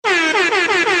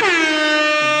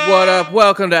What up?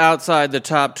 Welcome to Outside the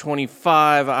Top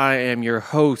 25. I am your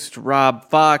host, Rob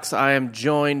Fox. I am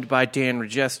joined by Dan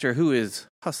Regester, who is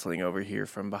hustling over here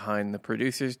from behind the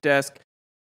producer's desk.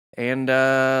 And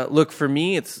look, for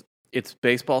me, it's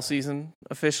baseball season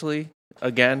officially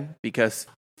again, because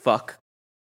fuck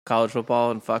college football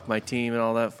and fuck my team and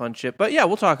all that fun shit. But yeah,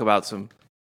 we'll talk about some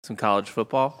college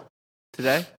football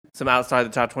today. Some outside the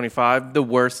top 25, the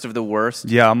worst of the worst.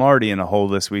 Yeah, I'm already in a hole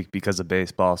this week because of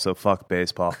baseball, so fuck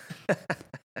baseball.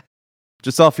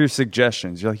 Just off your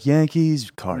suggestions. You're like,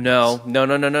 Yankees, Cardinals.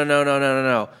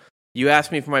 No. You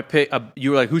asked me for my pick.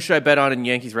 You were like, who should I bet on in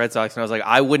Yankees Red Sox? And I was like,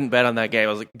 I wouldn't bet on that game. I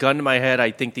was like, gun to my head,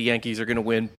 I think the Yankees are going to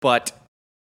win, but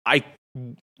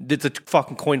it's a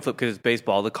fucking coin flip because it's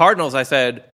baseball. The Cardinals, I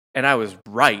said, and I was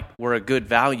right, were a good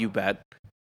value bet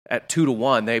at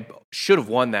 2-1. They should have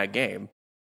won that game.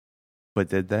 But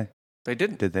did they? They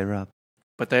didn't. Did they, Rob?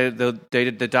 But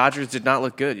the Dodgers did not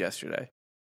look good yesterday.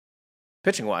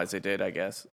 Pitching wise, they did, I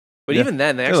guess. But even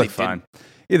then, they actually look fine.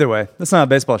 Either way, that's not a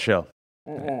baseball show.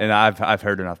 And I've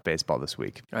heard enough baseball this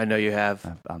week. I know you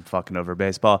have. I'm fucking over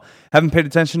baseball. Haven't paid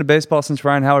attention to baseball since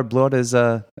Ryan Howard blew out his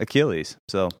Achilles.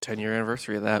 So 10-year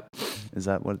anniversary of that. Is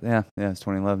that what? Yeah, it's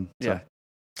 2011. Yeah.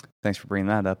 So, thanks for bringing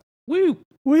that up. Woo.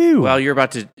 Well, you're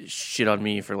about to shit on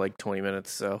me for like 20 minutes,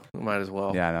 so might as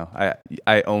well. Yeah, I know.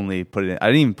 I only put it in. I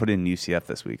didn't even put it in UCF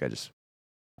this week.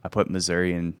 I put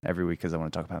Missouri in every week because I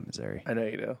want to talk about Missouri. I know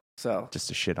you do. So just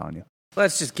to shit on you.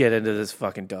 Let's just get into this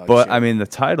fucking dog But, shit. I mean, the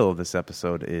title of this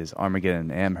episode is Armageddon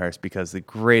and Amherst because the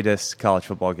greatest college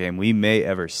football game we may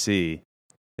ever see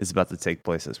is about to take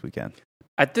place this weekend.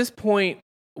 At this point,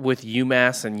 with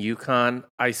UMass and UConn,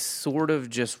 I sort of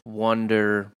just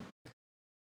wonder,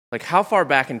 like, how far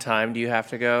back in time do you have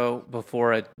to go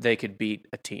before they could beat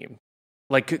a team?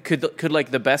 Like, could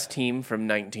like the best team from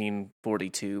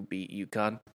 1942 beat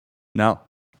UConn? No.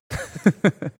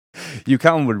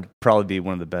 UConn would probably be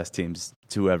one of the best teams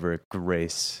to ever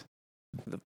grace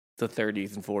the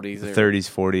 30s and 40s. The 30s,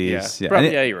 40s. Yeah,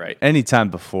 yeah, you're right. Any time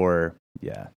before,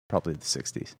 probably the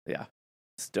 60s. Yeah,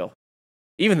 still.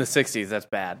 Even the 60s, that's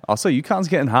bad. Also, UConn's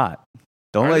getting hot.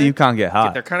 Don't let UConn get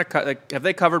hot. They're kind of have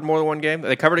they covered more than one game?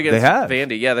 They covered against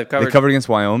Vandy. Yeah, they covered against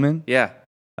Wyoming. Yeah.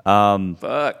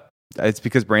 Fuck. It's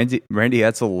because Randy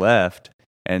Edsel left,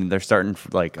 and they're starting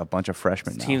like a bunch of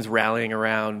freshmen. Teams rallying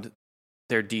around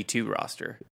their D2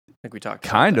 roster. I think we talked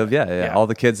about that. Yeah. All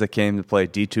the kids that came to play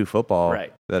D2 football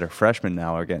that are freshmen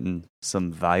now are getting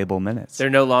some valuable minutes. They're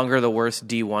no longer the worst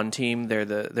D1 team.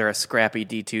 They're a scrappy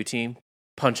D2 team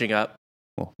punching up.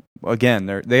 Well,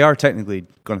 again, they are technically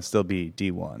going to still be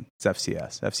D1. It's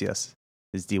FCS. FCS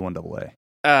is D1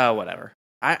 AA. Whatever.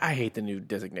 I hate the new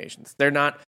designations. They're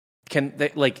not.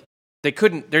 They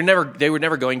couldn't. They were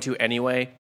never going to anyway.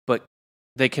 But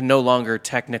they can no longer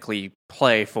technically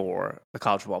play for the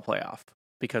college football playoff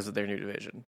because of their new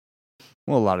division.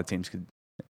 Well, a lot of teams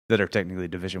that are technically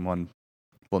Division I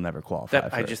will never qualify.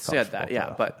 I just said that,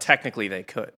 yeah, but technically they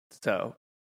could. So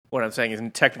what I'm saying is,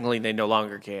 technically they no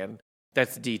longer can.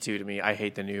 That's D2 to me. I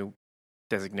hate the new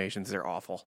designations. They're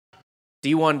awful.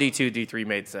 D1, D2, D3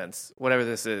 made sense. Whatever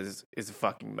this is a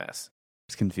fucking mess.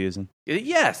 It's confusing.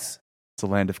 Yes. It's a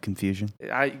land of confusion.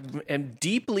 I am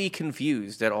deeply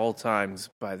confused at all times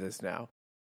by this now.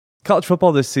 College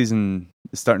football this season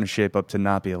is starting to shape up to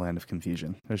not be a land of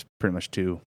confusion. There's pretty much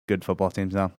two good football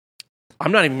teams now.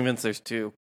 I'm not even convinced there's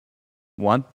two.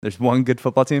 One? There's one good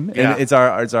football team? Yeah. And it's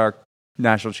our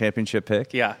national championship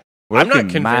pick? Yeah. I'm not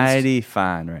convinced. Mighty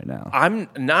fine right now. I'm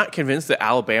not convinced that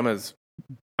Alabama's...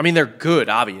 I mean, they're good,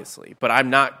 obviously, but I'm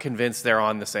not convinced they're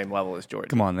on the same level as Georgia.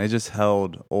 Come on, they just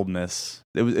held Ole Miss.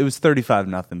 It was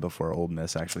 35-0 before Ole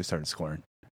Miss actually started scoring.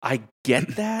 I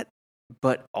get that,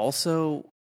 but also,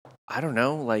 I don't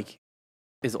know, like,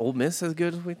 is Ole Miss as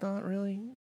good as we thought, really?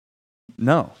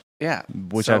 No. Yeah.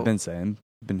 Which I've been saying.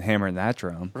 Been hammering that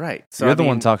drum. Right. So You're the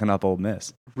one talking up Ole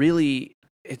Miss. Really,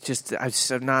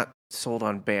 I'm not sold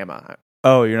on Bama.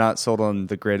 Oh, you're not sold on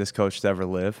the greatest coach to ever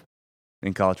live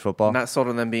in college football? I'm not sold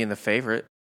on them being the favorite.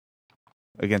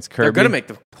 Against Kirby? They're going to make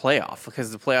the playoff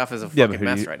because the playoff is a fucking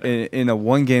mess right now. In a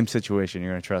one-game situation,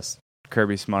 you're going to trust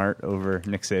Kirby Smart over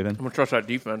Nick Saban? I'm going to trust that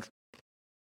defense.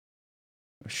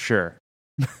 Sure.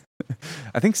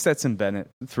 I think Stetson Bennett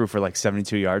threw for like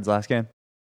 72 yards last game.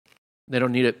 They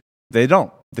don't need it. They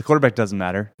don't. The quarterback doesn't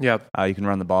matter. Yeah. You can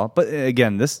run the ball. But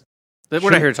again, we're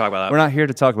not here to talk about that. We're not here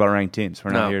to talk about ranked teams.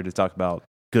 We're not here to talk about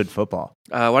good football.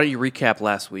 Why don't you recap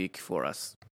last week for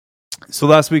us? So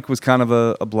last week was kind of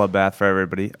a bloodbath for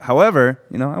everybody. However,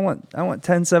 I went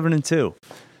 10-7-2.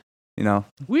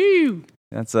 Woo!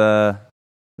 That's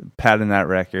padding that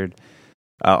record.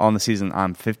 On the season,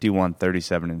 I'm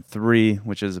 51-37-3,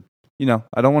 which is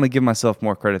I don't want to give myself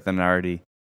more credit than I already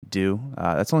do.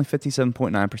 That's only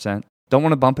 57.9%. Don't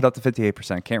want to bump it up to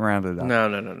 58%. Can't round it up.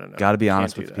 No. Got to be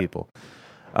honest with the people.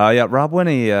 Rob went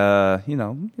a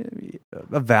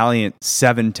valiant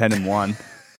 7-10-1.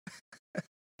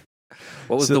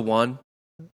 What was the one?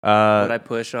 What did I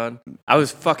push on? I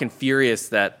was fucking furious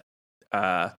that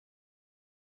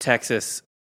Texas,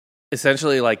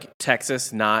 essentially like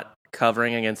Texas not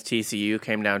covering against TCU,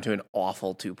 came down to an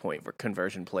awful 2-point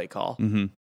conversion play call. Mm-hmm.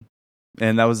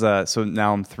 And that was so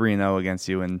now I'm 3-0 against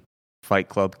you in Fight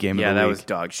Club game of the week. Yeah, that was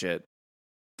dog shit.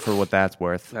 For what that's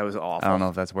worth. That was awful. I don't know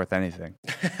if that's worth anything.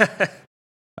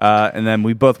 And then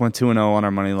we both went 2-0 on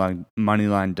our money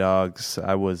line dogs.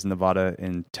 I was Nevada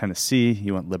in Tennessee.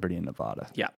 You went Liberty in Nevada.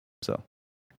 Yeah. So,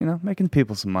 making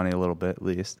people some money a little bit at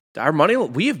least.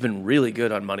 We have been really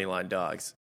good on money line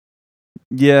dogs.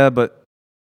 Yeah, but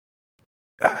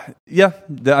I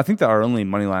think that our only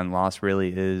money line loss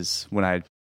really is when I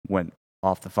went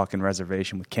off the fucking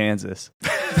reservation with Kansas.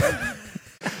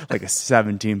 Like a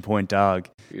 17-point dog.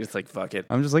 You're just like, fuck it.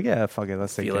 I'm just like, yeah, fuck it.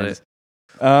 Let's take Kansas.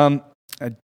 I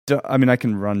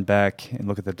can run back and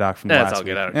look at the doc from last all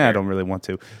good. week. I don't really want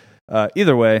to.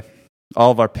 Either way,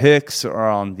 all of our picks are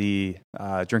on the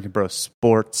Drinking Bros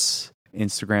Sports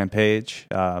Instagram page.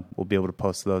 We'll be able to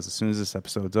post those as soon as this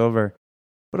episode's over.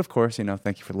 But of course,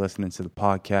 thank you for listening to the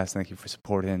podcast. Thank you for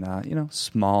supporting,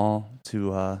 small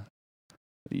to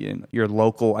your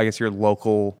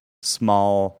local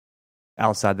small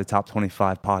outside the top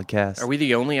 25 podcast. Are we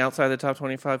the only outside the top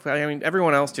 25? I mean,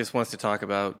 everyone else just wants to talk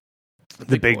about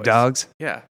the big boys. dogs?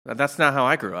 Yeah. That's not how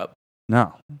I grew up.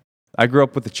 No. I grew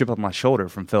up with the chip on my shoulder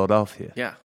from Philadelphia.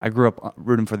 Yeah. I grew up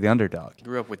rooting for the underdog.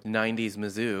 Grew up with 90s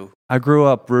Mizzou. I grew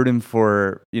up rooting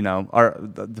for,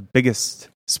 the biggest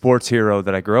sports hero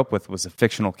that I grew up with was a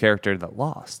fictional character that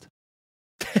lost.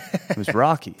 It was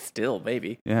Rocky. Still,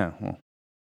 maybe. Yeah. Well,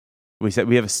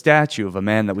 we have a statue of a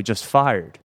man that we just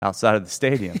fired outside of the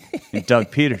stadium, and Doug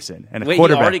Peterson, and a quarterback.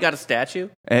 You already got a statue?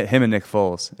 Him and Nick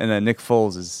Foles, and then Nick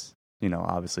Foles is,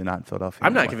 obviously not in Philadelphia.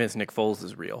 I'm not convinced Nick Foles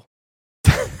is real.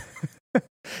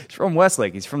 He's from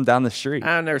Westlake. He's from down the street.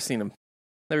 I've never seen him.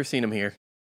 Never seen him here.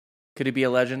 Could he be a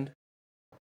legend?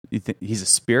 You think he's a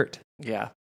spirit? Yeah.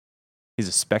 He's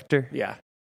a specter? Yeah.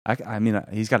 I mean,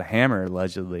 he's got a hammer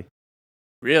allegedly.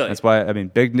 Really? That's why. I mean,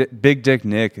 Big Dick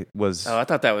Nick was. Oh, I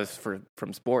thought that was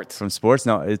from sports. From sports?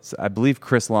 No, it's. I believe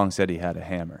Chris Long said he had a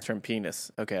hammer. It's from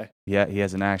penis. Okay. Yeah, he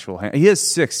has an actual hammer. He is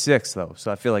 6'6" though,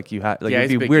 so I feel like you have. Like,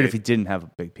 it'd be weird if he didn't have a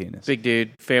big penis. Big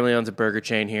dude. Family owns a burger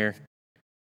chain here.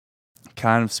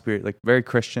 Kind of spirit, like very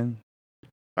Christian.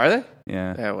 Are they?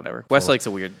 Yeah. Yeah. Whatever. Westlake's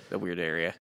a weird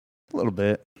area. A little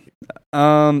bit.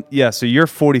 Yeah, so you're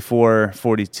 44,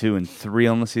 42, and 3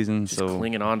 on the season. Just so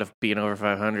clinging on to being over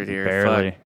 500 here.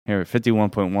 Barely. Here,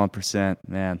 51.1%.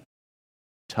 Man,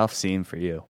 tough scene for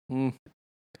you.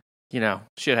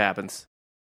 Shit happens.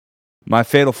 My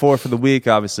fatal four for the week,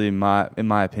 obviously, in my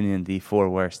opinion, the 4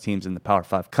 worst teams in the Power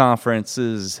 5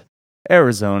 conferences: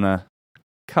 Arizona,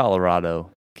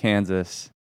 Colorado, Kansas,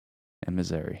 and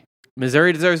Missouri.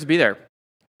 Missouri deserves to be there.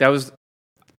 That was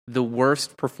the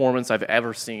worst performance I've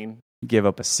ever seen. Gave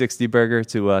up a 60 burger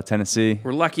to Tennessee.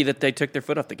 We're lucky that they took their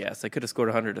foot off the gas. They could have scored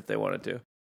 100 if they wanted to.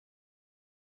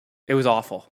 It was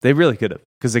awful. They really could have,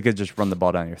 because they could just run the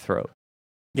ball down your throat.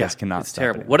 Yes, cannot it's stop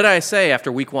terrible. it. What did I say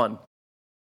after week 1?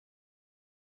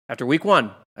 After week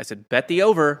 1, I said, bet the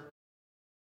over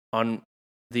on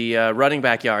the running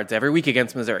back yards every week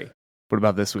against Missouri. What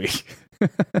about this week?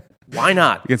 Why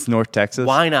not? Against North Texas?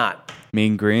 Why not?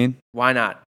 Mean Green? Why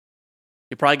not?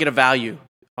 You probably get a value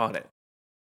on it.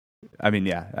 I mean,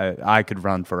 yeah, I could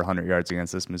run for 100 yards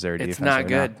against this Missouri defense. It's not right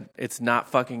good. now. It's not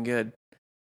fucking good.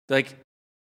 Like,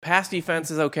 pass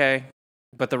defense is okay,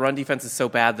 but the run defense is so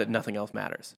bad that nothing else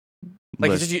matters.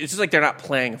 Like, it's just like they're not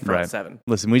playing a front seven.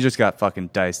 Listen, we just got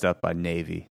fucking diced up by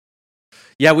Navy.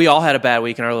 Yeah, we all had a bad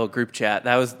week in our little group chat.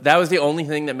 That was the only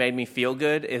thing that made me feel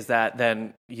good, is that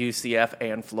then UCF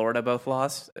and Florida both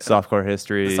lost. Softcore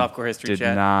history. The softcore history did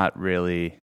chat. not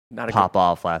really pop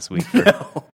off last week for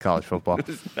college football. It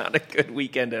was not a good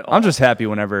weekend at all. I'm just happy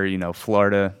whenever,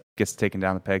 Florida gets taken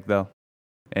down the peg, though,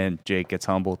 and Jake gets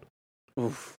humbled.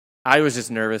 Oof. I was just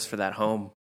nervous for that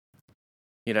home.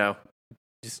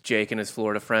 Just Jake and his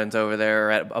Florida friends over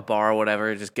there at a bar or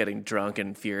whatever, just getting drunk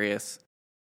and furious.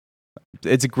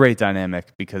 It's a great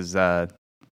dynamic because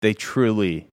they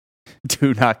truly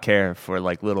do not care for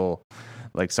little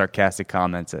sarcastic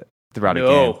comments throughout a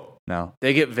game. No.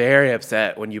 They get very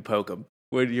upset when you poke them.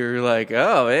 When you're like,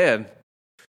 oh, man,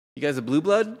 you guys a blue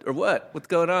blood or what? What's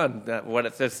going on?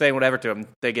 They're saying whatever to them.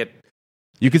 They get...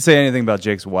 You could say anything about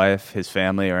Jake's wife, his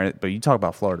family, but you talk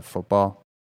about Florida football,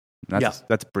 That's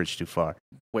a bridge too far.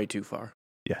 Way too far.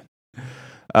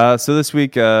 So this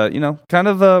week,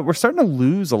 we're starting to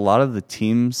lose a lot of the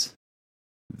teams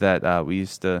that we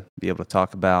used to be able to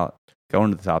talk about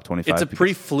going to the top 25. It's a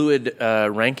pretty fluid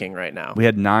ranking right now. We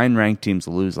had 9 ranked teams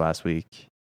lose last week.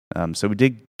 So we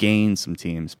did gain some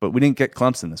teams, but we didn't get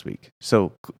Clemson this week.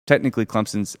 So technically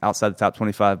Clemson's outside the top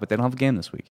 25, but they don't have a game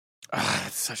this week.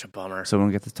 That's such a bummer. So we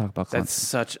don't get to talk about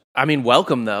Clemson.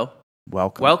 Welcome though.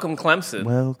 Welcome Clemson.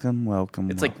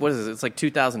 Welcome. It's like, what is it? It's like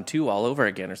 2002 all over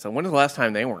again or something. When was the last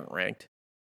time they weren't ranked?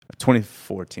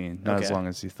 2014. Not as long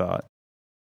as you thought.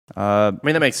 I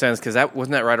mean, that makes sense because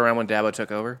wasn't that right around when Dabo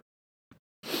took over?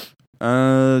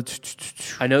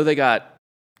 I know they got.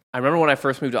 I remember when I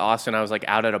first moved to Austin, I was like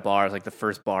out at a bar. It was like the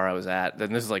first bar I was at.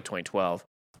 Then this is like 2012.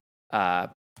 And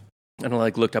I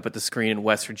like looked up at the screen, and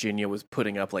West Virginia was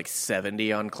putting up like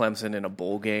 70 on Clemson in a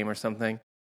bowl game or something.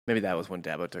 Maybe that was when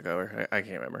Dabo took over. I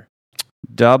can't remember.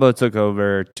 Dabo took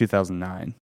over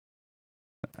 2009.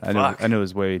 I knew it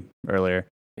was way earlier.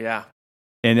 Yeah.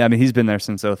 And I mean, he's been there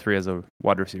since 2003 as a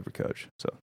wide receiver coach. So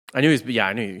I knew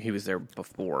he was there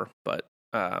before, but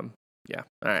yeah.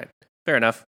 All right. Fair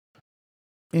enough.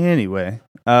 Anyway,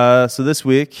 so this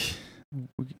week,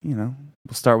 we'll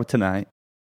start with tonight.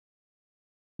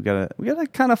 We got a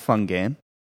kind of fun game.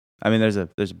 I mean, there's a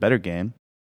better game,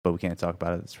 but we can't talk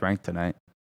about it. It's ranked tonight.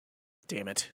 Damn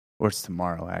it. Or it's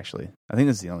tomorrow, actually. I think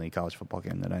this is the only college football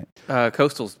game tonight.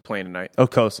 Coastal's playing tonight. Oh,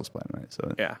 Coastal's playing tonight.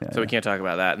 So yeah, we can't talk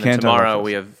about that. And then tomorrow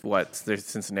we have there's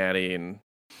Cincinnati and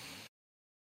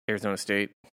Arizona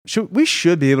State. We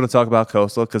should be able to talk about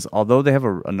Coastal because although they have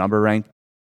a number ranked,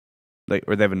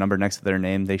 or they have a number next to their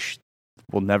name, they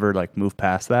will never move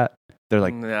past that.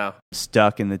 They're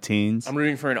stuck in the teens. I'm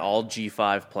rooting for an all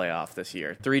G5 playoff this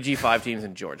year. 3 G5 teams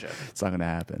in Georgia. It's not going to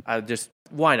happen.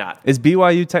 Why not? Is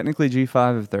BYU technically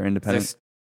G5 if they're independent?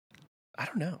 I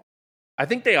don't know. I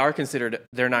think they're not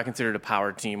considered a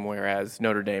power team, whereas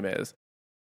Notre Dame is.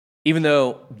 Even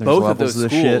though both of those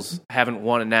schools haven't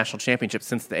won a national championship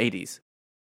since the 80s.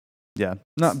 Yeah.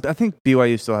 No, I think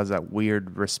BYU still has that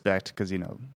weird respect because,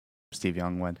 Steve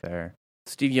Young went there.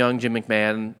 Steve Young, Jim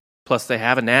McMahon, plus they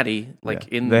have a natty,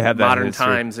 in modern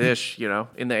times-ish,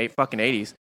 in the fucking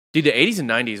 80s. Dude, the 80s and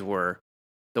 90s were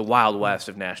the Wild West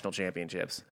of national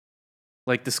championships.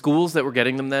 Like, the schools that were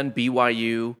getting them then,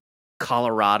 BYU,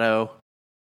 Colorado,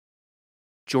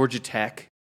 Georgia Tech.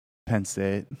 Penn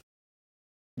State.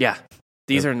 Yeah.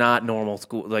 These are not normal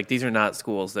schools. These are not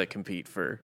schools that compete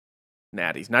for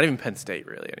natties. Not even Penn State,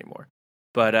 really, anymore.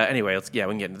 But anyway, we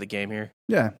can get into the game here.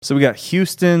 Yeah. So we got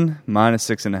Houston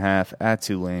 -6.5 at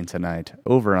Tulane tonight.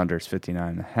 Over/under is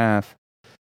 59.5.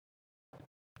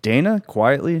 Dana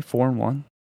quietly 4-1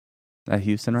 at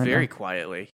Houston right now. Very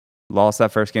quietly. Lost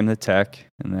that first game to Tech,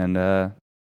 and then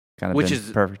kind of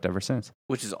been perfect ever since.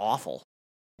 Which is awful.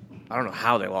 I don't know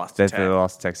how they lost to Tech. They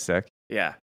lost to Texas Tech.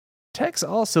 Yeah. Tech's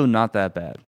also not that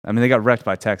bad. I mean, they got wrecked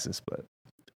by Texas, but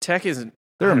Tech isn't.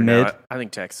 They're mid. I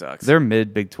think Tech sucks. They're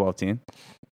mid Big 12 team.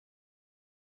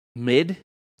 Mid?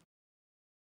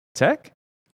 Tech?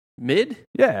 Mid?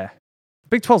 Yeah.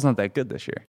 Big 12's not that good this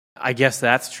year. I guess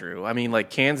that's true. I mean,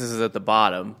 Kansas is at the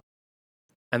bottom.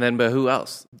 And then, but who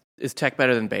else? Is Tech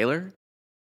better than Baylor?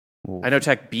 Ooh. I know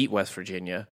Tech beat West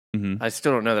Virginia. Mm-hmm. I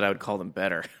still don't know that I would call them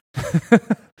better.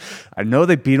 I know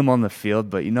they beat them on the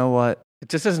field, but you know what? It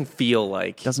just doesn't feel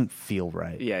like... It doesn't feel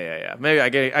right. Yeah. Maybe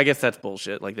I guess that's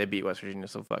bullshit. They beat West Virginia,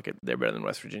 so fuck it. They're better than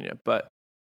West Virginia. But,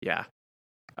 yeah.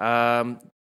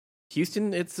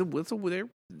 Houston, it's a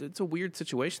weird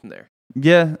situation there.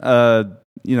 Yeah.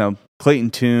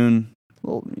 Clayton Tune,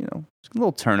 a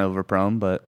little turnover prone,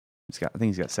 but I think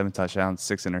he's got 7 touchdowns,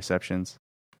 6 interceptions.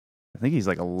 I think he's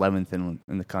 11th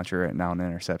in the country right now in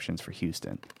interceptions for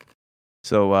Houston.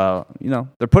 So,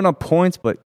 they're putting up points,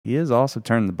 but he is also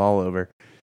turning the ball over.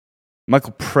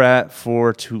 Michael Pratt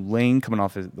for Tulane, coming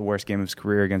off the worst game of his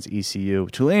career against ECU.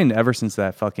 Tulane, ever since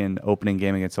that fucking opening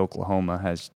game against Oklahoma,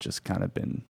 has just kind of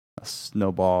been a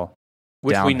snowball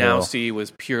Which downhill. We now see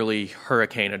was purely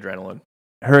hurricane adrenaline.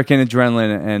 Hurricane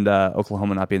adrenaline and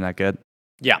Oklahoma not being that good.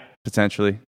 Yeah.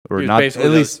 Potentially. Or not,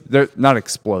 at least they're not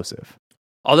explosive.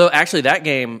 Although, actually, that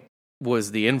game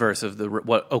was the inverse of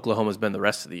what Oklahoma's been the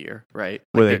rest of the year, right?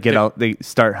 Where they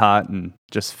start hot and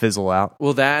just fizzle out.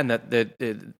 Well,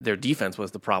 their defense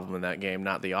was the problem in that game,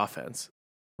 not the offense,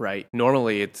 right?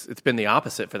 Normally, it's been the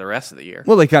opposite for the rest of the year.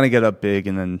 Well, they kind of get up big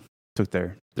and then took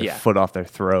their foot off their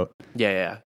throat.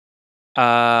 Yeah.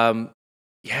 Tulane,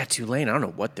 I don't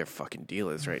know what their fucking deal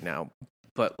is right now,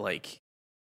 but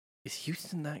is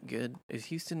Houston that good? Is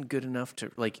Houston good enough to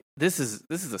this is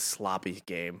a sloppy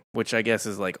game, which I guess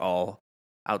is all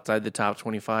outside the top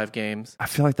 25 games. I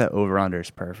feel like that over-under is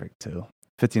perfect, too.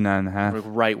 59.5.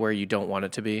 Right where you don't want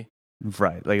it to be.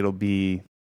 Right. Like, it'll be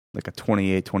like a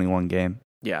 28-21 game.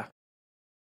 Yeah.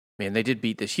 Man, they did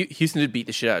beat this. Houston did beat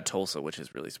the shit out of Tulsa, which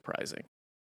is really surprising.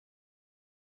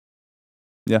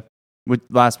 Yeah.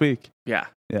 Last week. Yeah.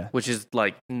 Yeah. Which is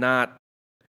like not.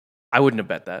 I wouldn't have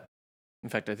bet that. In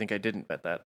fact, I think I didn't bet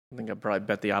that. I think I probably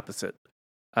bet the opposite.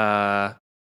 They've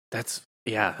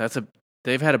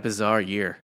had a bizarre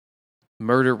year.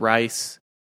 Murder Rice,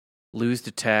 lose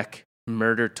to Tech,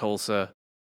 murder Tulsa,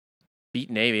 beat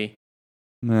Navy.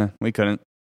 Nah, we couldn't.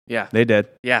 Yeah. They did.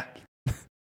 Yeah.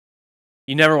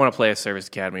 You never want to play a service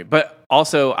academy. But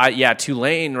also,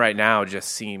 Tulane right now just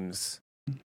seems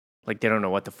like they don't know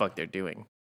what the fuck they're doing.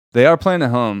 They are playing at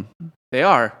home. They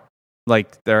are.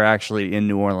 Like, they're actually in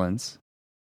New Orleans.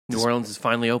 New Orleans is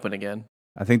finally open again.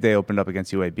 I think they opened up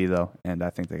against UAB, though, and I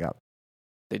think they got...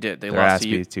 They did. They Their lost ass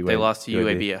beat to they lost to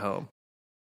UAB at home.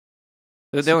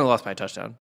 They only lost by a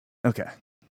touchdown. Okay.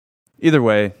 Either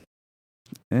way,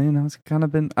 it's kind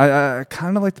of been... I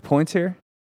kind of like the points here.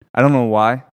 I don't know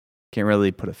why. Can't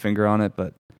really put a finger on it,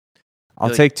 but I'll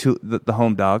take the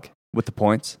home dog with the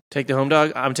points. Take the home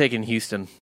dog? I'm taking Houston.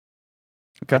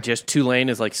 Okay. Just Tulane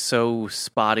is like so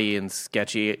spotty and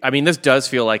sketchy. I mean, this does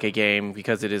feel like a game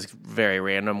because it is very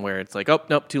random where it's like, oh,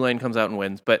 nope, Tulane comes out and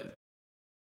wins. But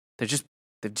they've just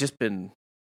been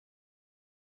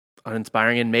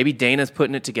uninspiring, and maybe Dana's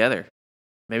putting it together.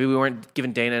 Maybe we weren't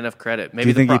giving Dana enough credit.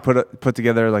 Maybe do you think he put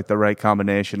together like the right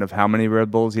combination of how many Red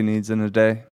Bulls he needs in a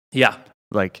day? Yeah.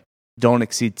 Like, don't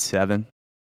exceed 7.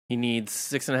 He needs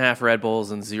 6.5 Red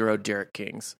Bulls and 0 Derek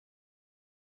Kings.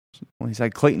 Well, he's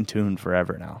had Clayton Tune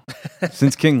forever now.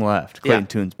 Since King left, Clayton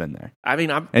Tune's been there. I mean,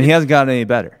 and he hasn't gotten any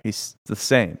better. He's the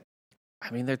same.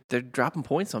 I mean, they're dropping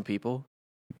points on people.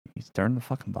 He's turning the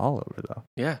fucking ball over, though.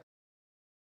 Yeah.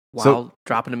 While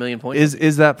dropping 1 million points.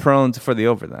 Is that prone for the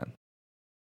over, then?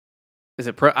 Is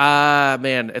it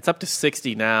man, it's up to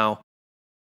 60 now.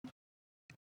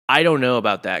 I don't know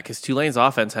about that because Tulane's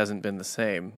offense hasn't been the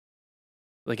same.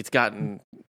 Like, it's gotten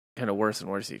kind of worse and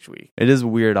worse each week. It is a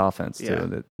weird offense, too, Yeah.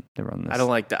 that they run this. I don't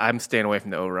like that. I'm staying away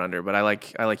from the over-under, but I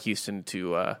like Houston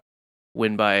to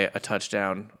win by a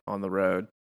touchdown on the road.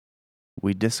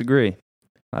 We disagree.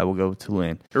 I will go with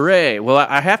Tulane. Hooray! Well,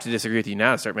 I have to disagree with you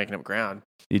now to start making up ground.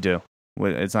 You do.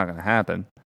 It's not going to happen.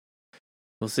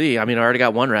 We'll see. I mean, I already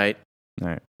got one right. All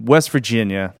right. West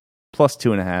Virginia, plus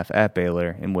 2.5 at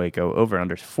Baylor in Waco. Over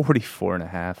under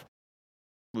 44.5.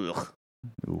 Ugh.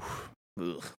 Oof.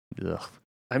 Ugh. Ugh.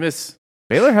 I miss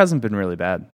Baylor hasn't been really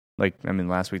bad. Like, I mean,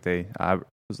 last week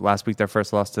was last week their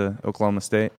first loss to Oklahoma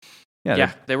State.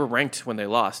 Yeah, they were ranked when they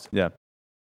lost. Yeah.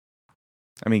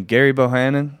 I mean, Gary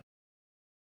Bohannon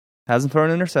hasn't thrown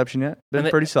an interception yet. Been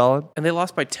pretty solid. And they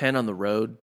lost by 10 on the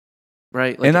road,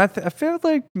 right? Like, and I feel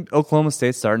like Oklahoma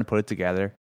State's starting to put it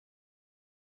together.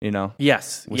 You know?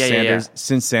 Yes. With Sanders,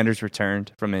 since Sanders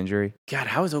returned from injury. God,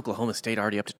 how is Oklahoma State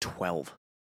already up to 12?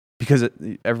 Because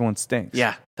everyone stinks.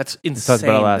 Yeah, that's insane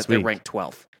that they're ranked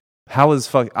 12th. How is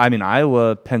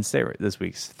Iowa, Penn State this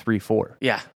week's 3-4.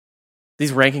 Yeah.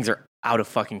 These rankings are out of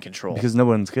fucking control. Because no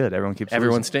one's good. Everyone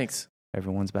losing. Stinks.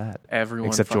 Everyone's bad. Everyone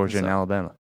except Georgia and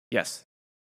Alabama. Yes.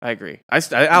 I agree.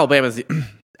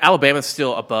 Alabama's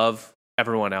still above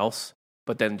everyone else,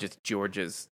 but then just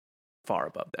Georgia's far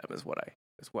above them is what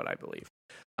I believe.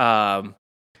 I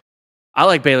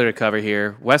like Baylor to cover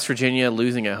here. West Virginia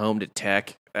losing at home to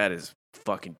Tech. That is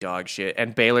fucking dog shit.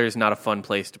 And Baylor is not a fun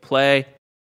place to play.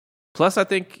 Plus, I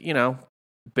think,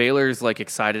 Baylor's like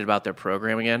excited about their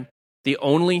program again. The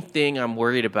only thing I'm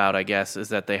worried about, I guess, is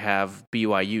that they have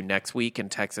BYU next week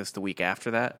and Texas the week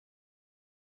after that.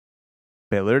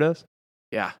 Baylor does?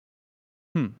 Yeah.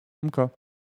 Okay.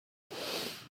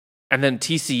 And then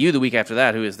TCU the week after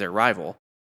that, who is their rival.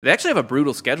 They actually have a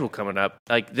brutal schedule coming up.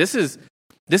 Like, this is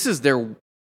their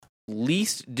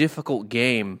least difficult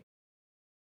game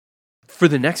for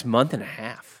the next month and a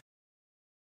half.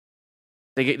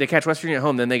 They catch West Virginia at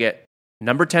home, then they get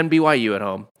number 10 BYU at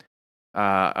home,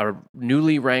 a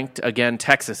newly ranked, again,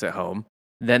 Texas at home.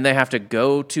 Then they have to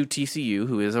go to TCU,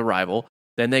 who is a rival.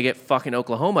 Then they get fucking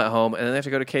Oklahoma at home, and then they have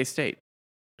to go to K-State.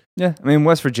 Yeah, I mean,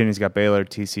 West Virginia's got Baylor,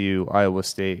 TCU, Iowa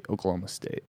State, Oklahoma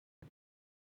State.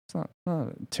 It's not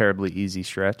a terribly easy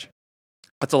stretch.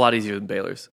 That's a lot easier than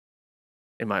Baylor's,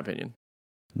 in my opinion.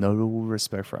 No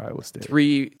respect for Iowa State.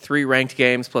 Three ranked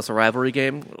games plus a rivalry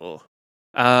game.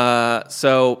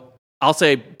 So I'll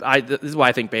say this is why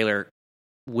I think Baylor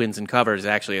wins and covers.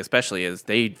 Actually, especially is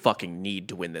they fucking need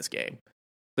to win this game.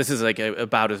 This is like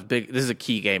about as big. This is a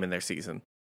key game in their season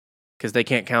because they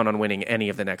can't count on winning any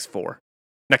of the next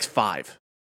 5.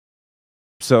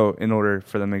 So in order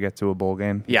for them to get to a bowl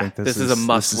game, Yeah, this is a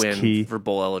must-win key. for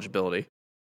bowl eligibility.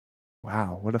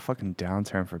 Wow, what a fucking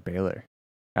downturn for Baylor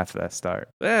after that start.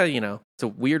 It's a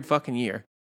weird fucking year.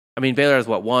 I mean, Baylor has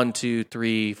what, 1, 2,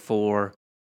 3, 4.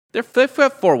 They've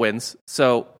got 4 wins.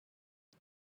 So,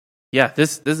 yeah,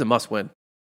 this is a must-win.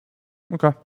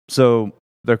 Okay. So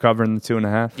they're covering the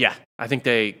 2.5? Yeah, I think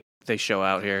they show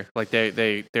out here. Like, they're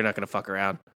not going to fuck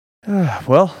around.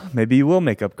 Well, maybe you will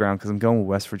make up ground because I'm going with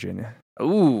West Virginia.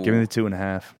 Ooh. Give me the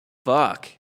 2.5. Fuck.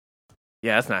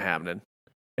 Yeah, that's not happening.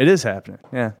 It is happening.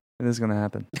 Yeah, it is going to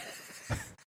happen.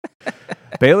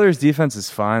 Baylor's defense is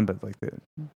fine, but like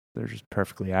they're just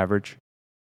perfectly average.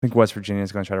 I think West Virginia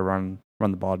is going to try to run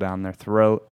the ball down their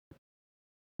throat.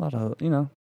 A lot of,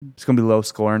 it's going to be low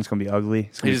scoring. It's going to be ugly.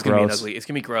 It's going to be ugly. It's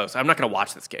going to be gross. I'm not going to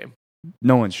watch this game.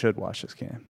 No one should watch this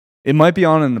game. It might be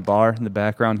on in the bar in the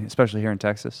background, especially here in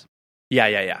Texas.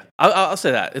 Yeah. I'll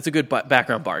say that. It's a good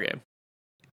background bar game.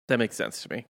 That makes sense to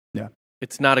me. Yeah.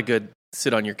 It's not a good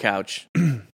sit on your couch,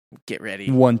 get ready.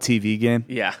 One TV game.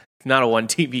 Yeah. It's not a one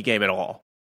TV game at all.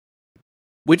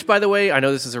 Which, by the way, I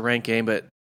know this is a ranked game, but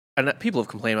people have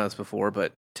complained about this before,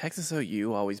 but Texas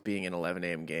OU always being an 11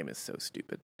 a.m. game is so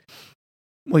stupid.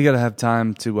 Well, you got to have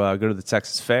time to go to the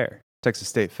Texas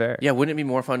State Fair. Yeah, wouldn't it be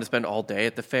more fun to spend all day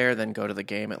at the fair than go to the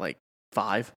game at like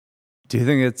 5? Do you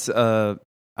think it's a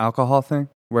alcohol thing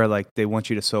where like they want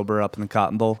you to sober up in the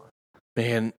Cotton Bowl?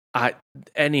 Man,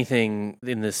 anything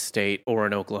in this state or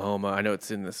in Oklahoma, I know it's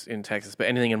in Texas, but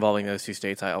anything involving those 2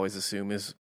 states, I always assume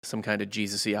is some kind of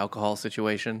Jesus-y alcohol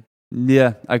situation.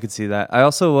 Yeah, I could see that. I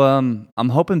also, I'm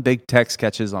hoping Big Tex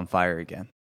catches on fire again.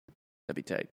 That'd be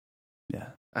tight. Yeah.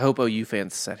 I hope OU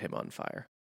fans set him on fire.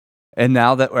 And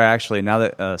now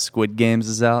that Squid Games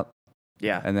is out,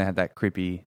 yeah, and they had that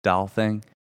creepy doll thing,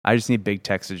 I just need Big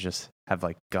Tex to just have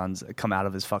like guns that come out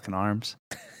of his fucking arms.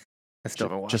 I still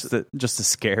haven't watched it. Just to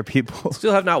scare people.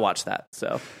 Still have not watched that,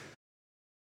 so.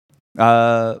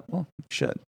 Well, you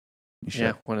should.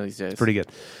 Yeah, one of these days. It's pretty good.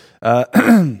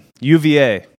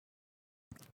 UVA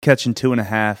catching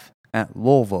 2.5 at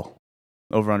Louisville,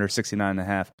 over under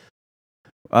 69.5.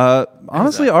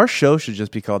 Honestly, our show should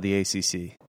just be called the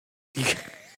ACC.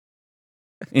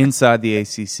 Inside the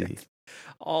ACC.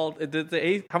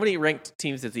 How many ranked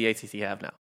teams does the ACC have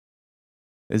now?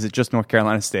 Is it just North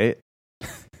Carolina State,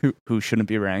 who shouldn't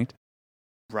be ranked?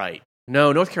 Right.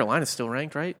 No, North Carolina's still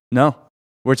ranked, right? No,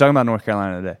 we're talking about North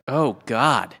Carolina today. Oh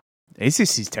God,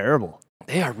 ACC's terrible.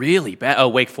 They are really bad. Oh,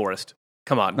 Wake Forest.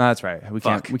 Come on. No, that's right. We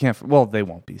can't. Well, they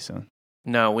won't be soon.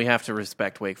 No, we have to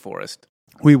respect Wake Forest.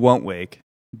 We won't Wake.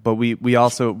 But we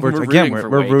also we're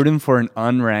rooting for an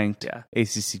unranked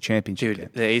ACC championship game.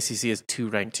 Dude, the ACC has 2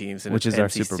 ranked teams, which is NC our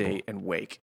Super Bowl State and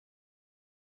Wake.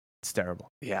 It's terrible.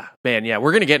 Yeah, man. Yeah,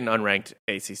 we're gonna get an unranked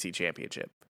ACC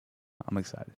championship. I'm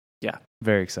excited. Yeah,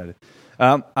 very excited.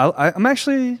 I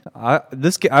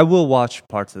will watch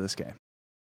parts of this game.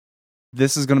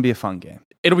 This is going to be a fun game.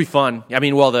 It'll be fun. I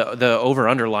mean, well, the over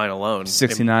under line alone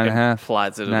 69.5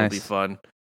 implies that it'll be fun.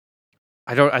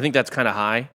 I think that's kind of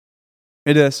high.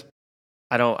 It is.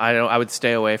 I would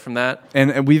stay away from that.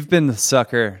 And we've been the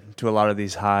sucker to a lot of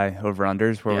these high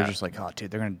over-unders where we're just like, oh,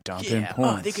 dude, they're going to dump in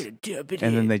points. They're going to dump it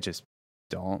and then they just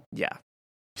don't. Yeah.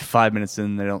 5 minutes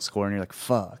in, they don't score, and you're like,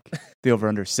 fuck. The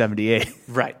over-under is 78.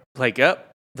 Right.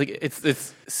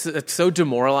 It's so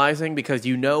demoralizing because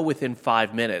you know within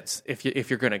 5 minutes if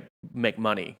you're going to make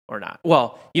money or not.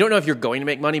 Well, you don't know if you're going to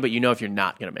make money, but you know if you're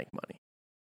not going to make money.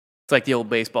 It's like the old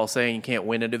baseball saying, you can't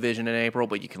win a division in April,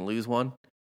 but you can lose one.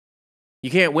 You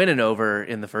can't win an over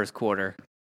in the first quarter,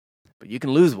 but you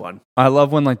can lose one. I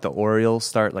love when like the Orioles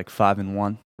start like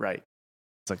 5-1. Right.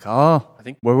 It's like,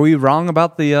 were we wrong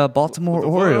about the Baltimore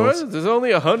Orioles? There's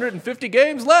only 150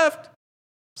 games left.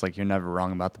 It's like you're never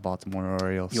wrong about the Baltimore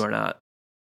Orioles. You are not.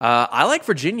 I like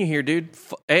Virginia here, dude.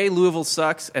 A, Louisville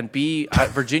sucks, and B,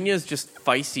 Virginia's just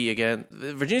feisty again.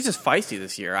 Virginia's just feisty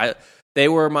this year.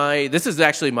 This is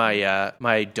actually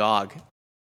my dog.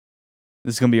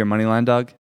 This is going to be your money line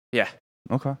dog? Yeah.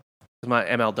 Okay. It's my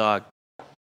ML dog.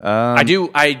 I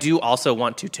do also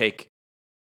want to take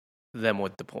them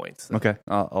with the points. Though. Okay.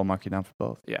 I'll mark you down for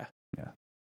both. Yeah.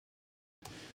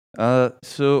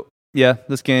 So, yeah,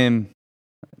 this game,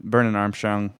 Vernon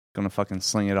Armstrong, going to fucking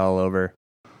sling it all over.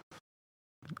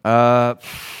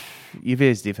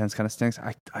 UVA's defense kind of stinks.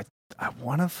 I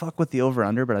want to fuck with the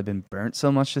over-under, but I've been burnt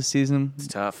so much this season. It's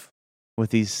tough.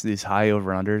 With these high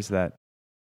over-unders that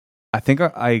I think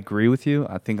I agree with you.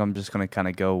 I think I'm just going to kind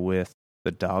of go with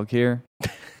the dog here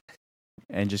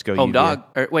and just go home UVA. dog.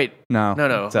 Or, wait. No.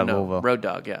 It's at Louisville. Road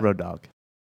dog, yeah. Road dog.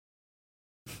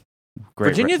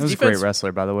 Virginia's defense. A great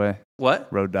wrestler, by the way. What?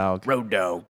 Road dog. Road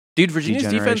dog. Dude, Virginia's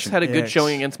defense Degeneration had a good X.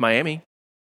 showing against Miami.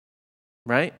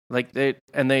 Right? Like they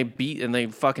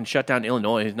fucking shut down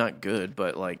Illinois, who's not good,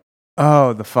 but like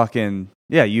Oh, the fucking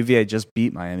UVA just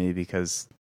beat Miami because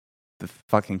the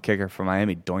fucking kicker from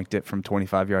Miami doinked it from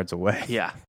 25 yards away.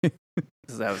 yeah.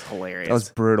 That was hilarious. That was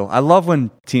brutal. I love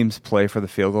when teams play for the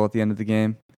field goal at the end of the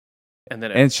game. and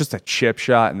then And it's just a chip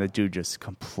shot, and the dude just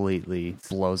completely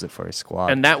blows it for his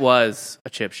squad. and that was a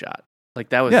chip shot. Like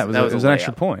that was it was, that it was a an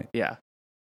extra layup. point. Yeah.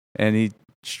 And he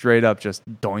straight up just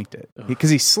doinked it because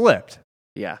he slipped.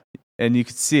 Yeah. And you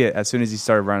could see it as soon as he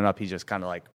started running up. He just kind of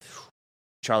like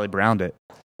Charlie Browned it.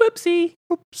 Whoopsie.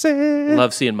 Oopsie.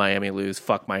 Love seeing Miami lose.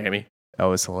 Fuck Miami. That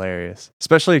was hilarious,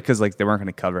 especially because like they weren't going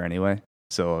to cover anyway.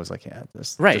 So I was like, yeah,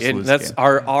 this Right, just and lose that's the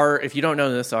game. our. If you don't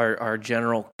know this, our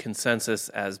general consensus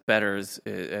as bettors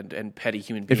and petty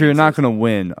human beings. If you're not is- going to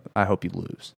win, I hope you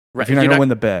lose. Right, If you're not going to win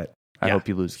the bet, I Yeah. hope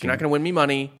you lose. if you're not going to win me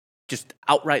money, just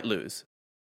outright lose.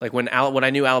 Like when I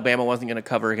knew Alabama wasn't going to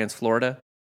cover against Florida,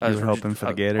 I You was were hoping for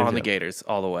the Gators, on the yeah. Gators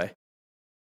all the way.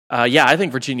 Yeah, I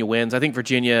think Virginia wins. I think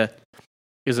Virginia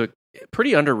is a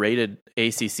pretty underrated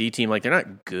ACC team. Like they're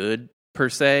not good per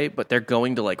se, but they're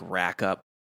going to like rack up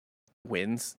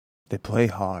wins. They play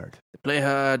hard. They play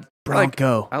hard.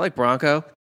 Bronco. I like Bronco.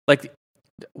 Like,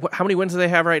 how many wins do they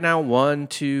have right now? 1,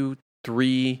 2,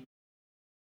 3,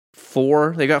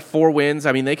 4. They got 4 wins.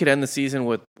 I mean, they could end the season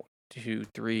with 1, 2,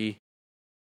 3.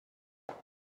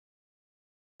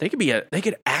 They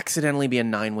could accidentally be a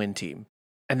 9-win team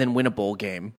and then win a bowl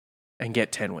game and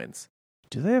get 10 wins.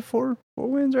 Do they have four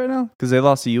wins right now? Because they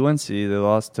lost to UNC. They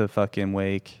lost to fucking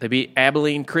Wake. They beat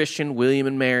Abilene Christian, William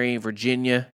and Mary,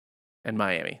 Virginia, and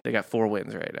Miami. They got 4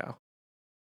 wins right now.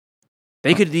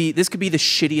 This could be the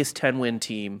shittiest 10-win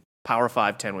team, Power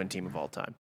 5 10-win team of all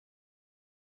time.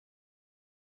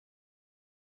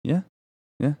 Yeah.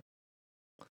 Yeah.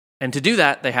 And to do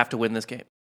that, they have to win this game.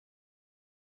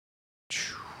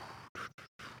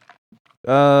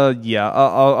 Yeah,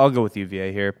 I'll go with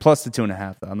UVA here. Plus the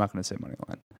 2.5, though. I'm not going to say money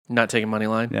line. Not taking money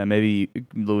line. Yeah, maybe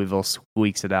Louisville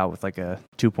squeaks it out with like a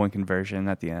 2-point conversion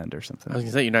at the end or I was something.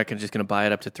 gonna say you're not just gonna buy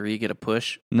it up to 3, get a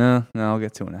push. No, I'll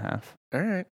get 2.5. All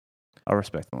right. I'll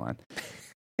respect the line.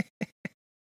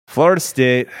 Florida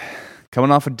State coming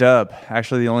off a dub.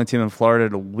 Actually, the only team in Florida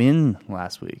to win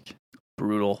last week.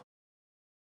 Brutal.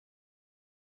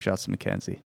 Shouts to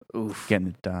McKenzie. Oof. Getting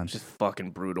it done. Just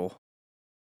fucking brutal.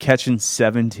 Catching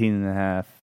 17.5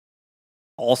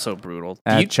 Also brutal.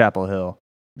 at Chapel Hill.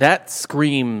 That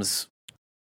screams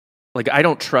like I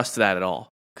don't trust that at all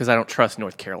because I don't trust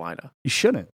North Carolina. You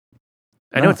shouldn't.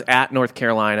 I know it's at North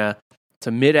Carolina. It's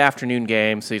a mid-afternoon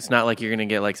game, so it's not like you're gonna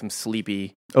get like some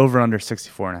sleepy Over under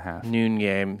 64.5. noon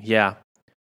game. Yeah.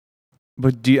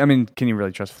 But can you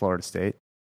really trust Florida State?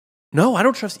 No, I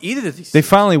don't trust either of these. They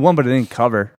finally won, but they didn't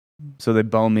cover. So they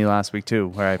boned me last week too,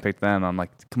 where I picked them. I'm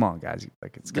like, come on, guys,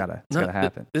 like it's gotta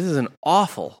happen. This is an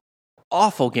awful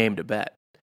game to bet.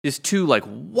 Just 2 like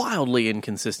wildly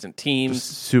inconsistent teams.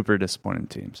 Just super disappointing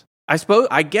teams.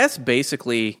 I guess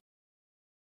basically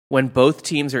when both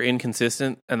teams are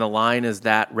inconsistent and the line is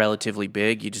that relatively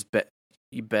big,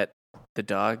 you bet the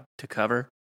dog to cover.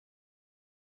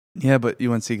 Yeah, but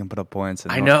UNC can put up points.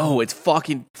 And I know, it's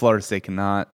fucking Florida State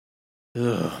cannot.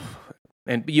 ugh.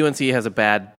 And UNC has a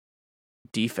bad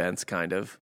defense kind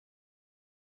of.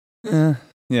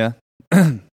 Yeah.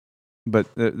 But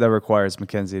that requires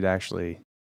McKenzie to actually,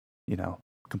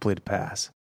 complete a pass.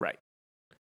 Right.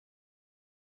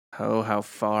 Oh, how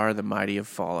far the mighty have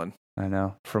fallen. I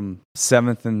know. From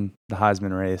 7th in the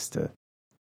Heisman race to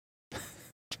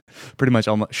pretty much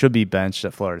almost should be benched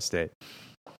at Florida State.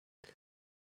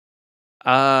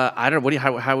 I don't know.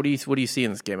 What do you see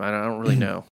in this game? I don't really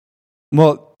know.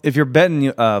 Well, if you're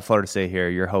betting Florida State here,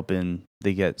 you're hoping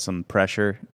they get some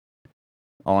pressure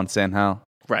on Sam Howell.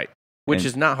 Right. Which And-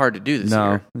 is not hard to do this No,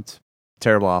 year. it's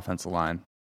terrible offensive line.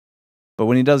 But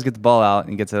when he does get the ball out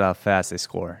and gets it out fast, they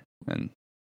score. And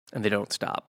And they don't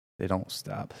stop. they don't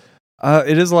stop.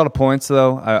 It is a lot of points,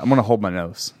 though. I'm going to hold my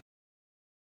nose.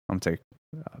 I'm going to take...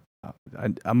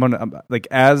 I'm going to... Like,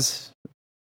 as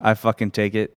I fucking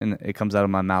take it, and it comes out of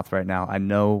my mouth right now, I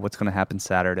know what's going to happen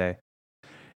Saturday.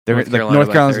 North Carolina's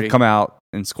going to come out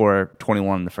and score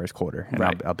 21 in the first quarter. And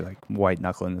Right. I'll be like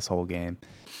white-knuckling this whole game.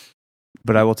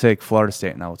 But I will take Florida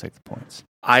State, and I will take the points.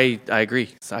 I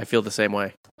agree. So I feel the same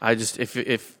way. I just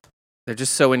if they're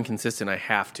just so inconsistent, I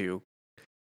have to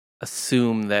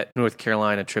assume that North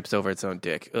Carolina trips over its own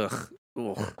dick. Ugh.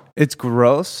 It's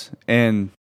gross, and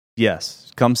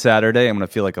yes, come Saturday, I'm going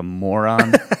to feel like a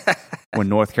moron when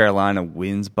North Carolina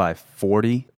wins by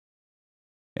 40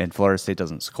 and Florida State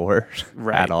doesn't score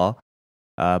Right. at all.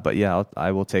 But yeah,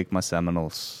 I will take my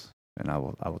Seminoles and I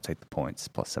will take the points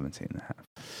plus 17.5.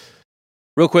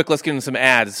 Real quick, let's get into some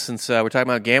ads. Since we're talking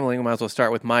about gambling, we might as well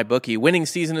start with MyBookie. Winning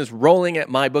season is rolling at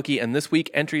MyBookie, and this week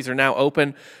entries are now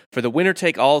open for the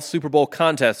winner-take-all Super Bowl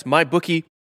contest. MyBookie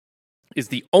is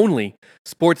the only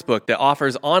sportsbook that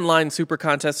offers online super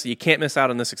contests, so you can't miss out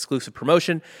on this exclusive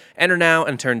promotion. Enter now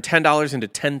and turn $10 into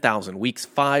 $10,000. Weeks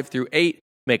 5 through 8,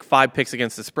 make 5 picks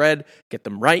against the spread, get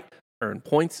them right, earn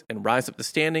points, and rise up the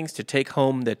standings to take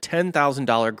home the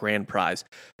 $10,000 grand prize.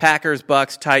 Packers,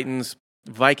 Bucks, Titans,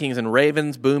 Vikings, and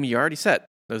Ravens, boom, you're already set.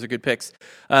 Those are good picks.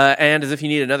 And as if you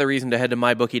need another reason to head to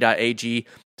mybookie.ag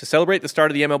to celebrate the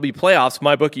start of the MLB playoffs,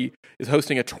 MyBookie is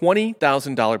hosting a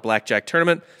 $20,000 blackjack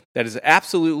tournament that is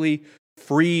absolutely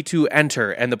free to enter.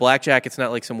 And the blackjack, it's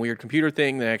not like some weird computer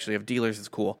thing. They actually have dealers. It's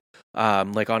cool.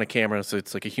 Like on a camera, so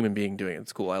it's like a human being doing it.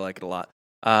 It's cool. I like it a lot.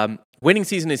 Winning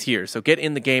season is here, so get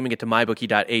in the game and get to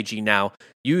mybookie.ag now.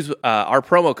 Use our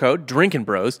promo code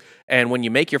DrinkinBros, and when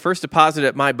you make your first deposit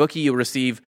at MyBookie, you'll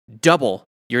receive double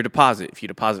your deposit. If you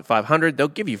deposit $500, they'll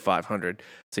give you $500,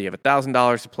 so you have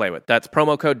 $1,000 to play with. That's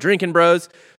promo code DrinkinBros,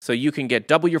 so you can get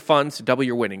double your funds to double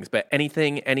your winnings. Bet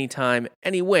anything, anytime,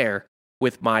 anywhere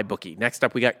with MyBookie. Next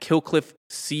up, we got Killcliff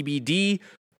CBD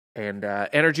and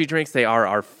energy drinks. They are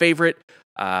our favorite.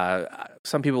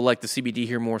 Some people like the CBD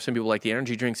here more. Some people like the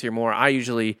energy drinks here more. I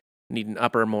usually need an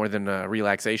upper more than a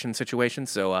relaxation situation,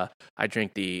 so I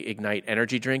drink the Ignite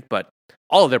energy drink. But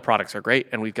all of their products are great,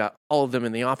 and we've got all of them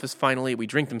in the office finally. We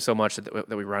drink them so much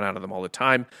that we run out of them all the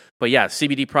time. But yeah,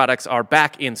 CBD products are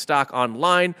back in stock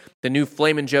online. The new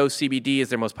Flamin' Joe CBD is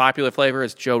their most popular flavor.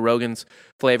 It's Joe Rogan's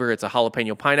flavor. It's a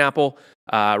jalapeno pineapple.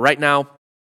 Right now,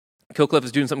 Killcliff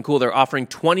is doing something cool. They're offering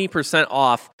 20%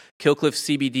 off Killcliff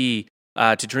CBD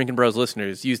to Drinkin' Bros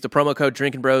listeners. Use the promo code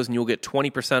Drinkin' Bros and you'll get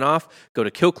 20% off. Go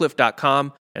to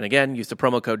killcliff.com and again, use the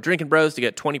promo code Drinkin' Bros to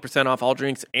get 20% off all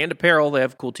drinks and apparel. They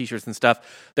have cool t-shirts and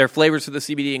stuff. Their flavors for the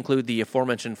CBD include the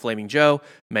aforementioned Flaming Joe,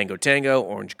 Mango Tango,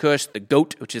 Orange Kush, the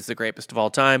Goat, which is the grapest of all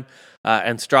time,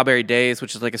 and Strawberry Days,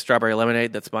 which is like a strawberry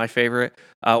lemonade. That's my favorite.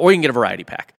 Or you can get a variety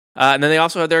pack. And then they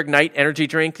also have their Ignite energy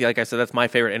drink. Like I said, that's my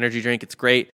favorite energy drink. It's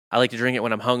great. I like to drink it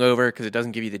when I'm hungover because it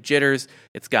doesn't give you the jitters.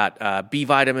 It's got B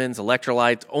vitamins,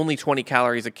 electrolytes, only 20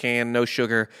 calories a can, no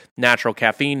sugar, natural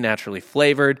caffeine, naturally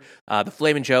flavored. The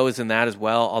Flamin' Joe is in that as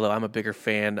well, although I'm a bigger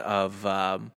fan of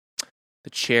the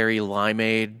cherry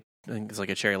limeade. I think it's like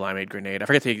a cherry limeade grenade. I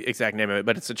forget the exact name of it,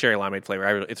 but it's a cherry limeade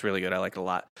flavor. It's really good. I like it a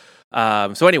lot.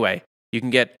 So anyway, you can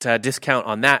get a discount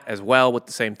on that as well with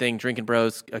the same thing. Drinkin'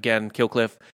 Bros, again,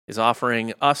 Killcliff is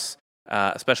offering us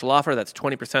a special offer that's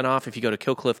 20% off if you go to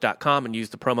killcliff.com and use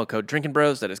the promo code Drinkin'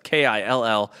 Bros. That is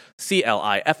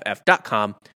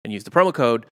KILLCLIFF.com and use the promo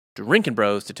code Drinkin'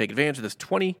 Bros to take advantage of this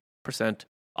 20%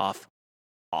 off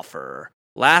offer.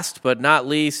 Last but not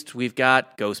least, we've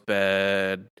got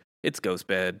Ghostbed. It's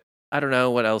Ghostbed. I don't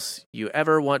know what else you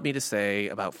ever want me to say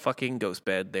about fucking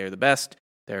Ghostbed. They're the best.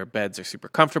 Their beds are super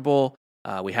comfortable.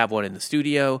 We have one in the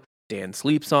studio. Dan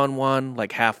sleeps on one,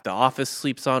 like half the office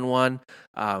sleeps on one.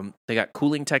 They got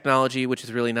cooling technology, which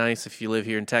is really nice if you live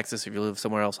here in Texas, if you live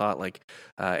somewhere else hot, like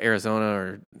Arizona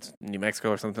or New Mexico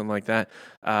or something like that.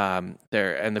 And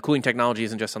the cooling technology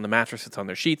isn't just on the mattress, it's on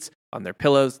their sheets, on their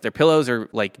pillows. Their pillows are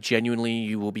like genuinely,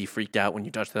 you will be freaked out when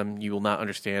you touch them. You will not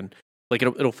understand. Like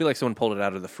it'll feel like someone pulled it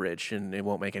out of the fridge, and it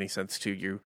won't make any sense to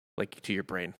you, like to your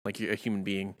brain. Like you're a human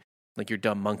being, like your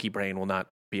dumb monkey brain will not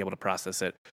be able to process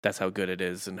it. That's how good it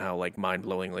is and how like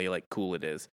mind-blowingly like cool it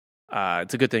is.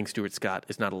 It's a good thing Stuart Scott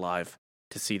is not alive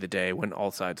to see the day when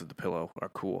all sides of the pillow are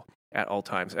cool at all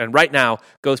times. And right now,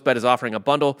 Ghostbed is offering a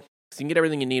bundle so you can get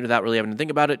everything you need without really having to think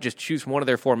about it. Just choose from one of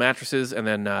their 4 mattresses and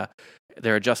then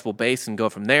their adjustable base and go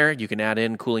from there. You can add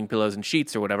in cooling pillows and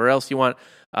sheets or whatever else you want.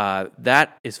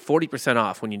 That is 40%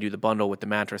 off when you do the bundle with the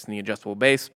mattress and the adjustable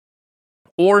base.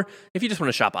 Or if you just want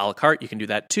to shop a la carte, you can do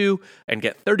that too and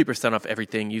get 30% off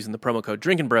everything using the promo code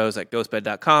DrinkinBros at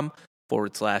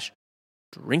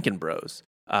ghostbed.com/DrinkinBros.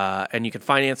 And you can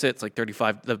finance it. It's like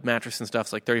 $35. The mattress and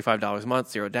stuff's like $35 a month,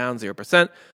 0 down, 0%.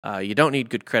 You don't need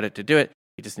good credit to do it.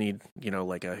 You just need,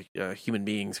 like a human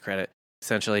being's credit,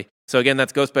 essentially. So again,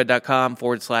 that's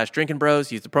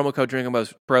ghostbed.com/DrinkinBros. Use the promo code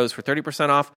DrinkinBros for 30%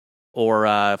 off or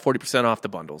 40% off the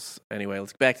bundles. Anyway,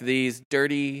 let's get back to these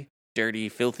dirty,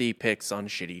 filthy picks on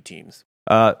shitty teams.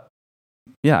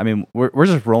 Yeah, I mean, we're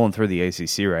just rolling through the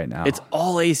ACC right now. It's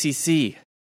all ACC.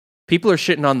 People are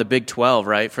shitting on the Big 12,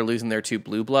 right, for losing their 2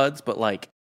 blue bloods, but like,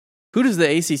 who does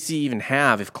the ACC even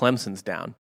have if Clemson's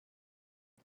down?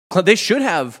 They should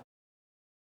have.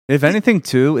 If anything,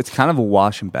 too, it's kind of a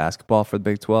wash in basketball for the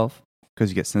Big 12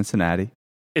 because you get Cincinnati.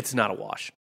 It's not a wash.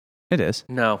 It is.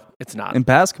 No, it's not. In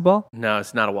basketball? No,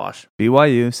 it's not a wash.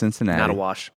 BYU, Cincinnati. Not a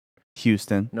wash.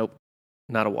 Houston. Nope.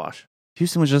 Not a wash.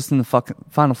 Houston was just in the fucking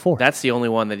Final Four. That's the only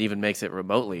one that even makes it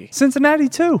remotely. Cincinnati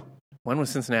too. When was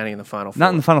Cincinnati in the Final Four?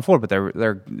 Not in the Final Four, but they're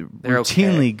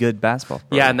routinely okay. Good basketball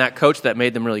program. Yeah, and that coach that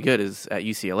made them really good is at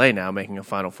UCLA now, making a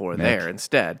Final Four there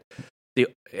instead.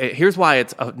 Here's why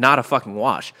it's not a fucking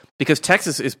wash. Because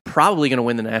Texas is probably going to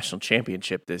win the national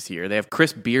championship this year. They have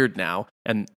Chris Beard now,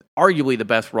 and arguably the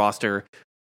best roster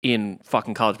in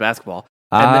fucking college basketball.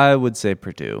 I would say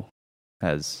Purdue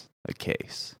has a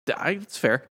case. It's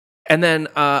fair. And then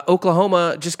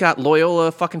Oklahoma just got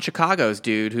Loyola fucking Chicago's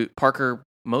dude, Parker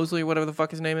Mosley, or whatever the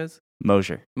fuck his name is.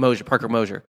 Parker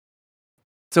Mosier.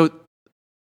 So,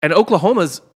 and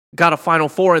Oklahoma's got a Final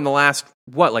Four in the last,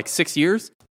 6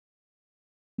 years?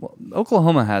 Well,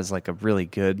 Oklahoma has like a really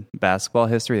good basketball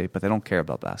history, but they don't care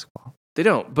about basketball. They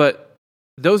don't, but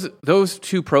those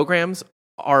two programs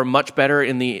are much better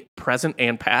in the present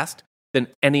and past than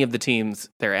any of the teams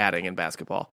they're adding in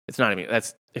basketball. It's not even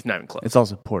close. It's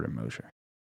also Porter Mosier,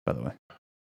 by the way.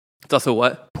 It's also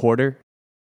what? Porter,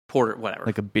 whatever.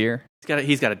 like a beer.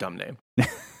 He's got a dumb name.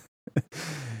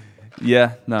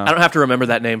 Yeah, no. I don't have to remember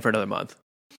that name for another month.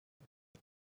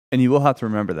 And you will have to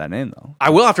remember that name, though. I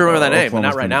will have to remember that name, but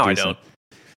not right now. I don't.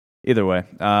 Either way,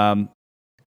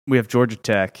 we have Georgia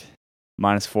Tech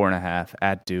 -4.5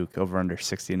 at Duke, over under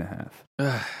 60.5.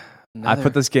 I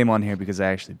put this game on here because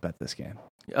I actually bet this game.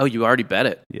 Oh, you already bet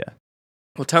it? Yeah.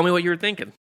 Well, tell me what you were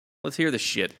thinking. Let's hear this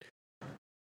shit.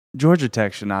 Georgia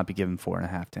Tech should not be given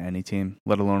 4.5 to any team,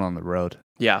 let alone on the road.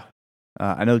 Yeah.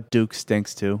 I know Duke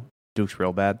stinks too. Duke's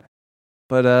real bad.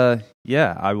 But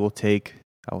yeah, I will take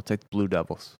the Blue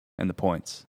Devils and the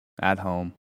points at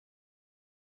home.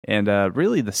 And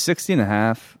really, the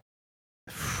 60.5,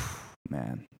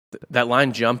 man. That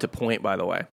line jumped a point, by the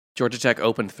way. Georgia Tech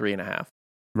opened 3.5.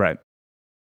 Right.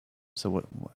 So what?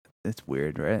 It's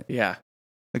weird, right? Yeah.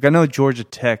 Like, I know Georgia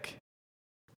Tech,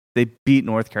 they beat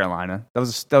North Carolina. That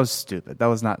was stupid. That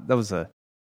was not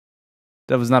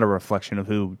a reflection of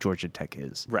who Georgia Tech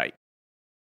is. Right.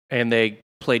 And they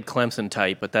played Clemson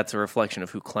tight, but that's a reflection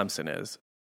of who Clemson is.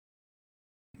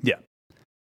 Yeah.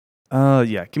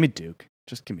 Yeah, give me Duke.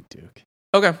 Just give me Duke.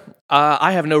 Okay.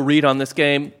 I have no read on this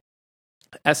game.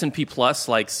 S&P Plus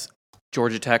likes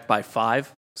Georgia Tech by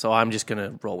 5, so I'm just going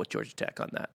to roll with Georgia Tech on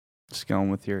that. Just going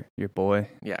with your boy.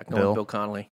 Yeah, going with Bill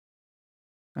Connolly.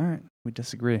 All right, we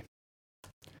disagree.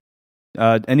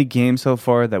 Any game so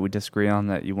far that we disagree on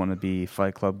that you want to be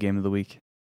Fight Club game of the week?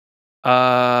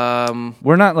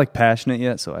 We're not like passionate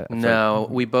yet, so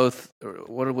we both.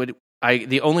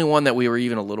 The only one that we were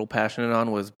even a little passionate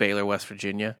on was Baylor, West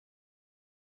Virginia.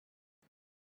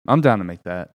 I'm down to make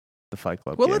that the Fight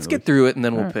Club. Well, let's get through it and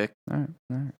then we'll pick. All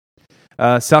right.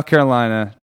 South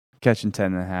Carolina catching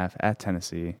 10.5 at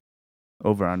Tennessee.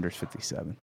 Over under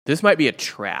 57. This might be a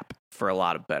trap for a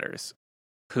lot of bettors.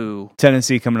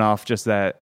 Tennessee coming off just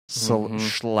that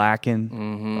slacking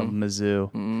of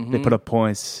Mizzou. Mm-hmm. They put up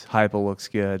points. Heupel looks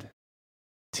good.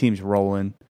 Team's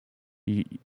rolling.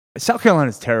 South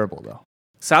Carolina's terrible, though.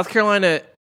 South Carolina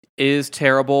is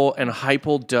terrible, and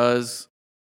Heupel does.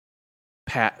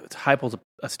 Heupel's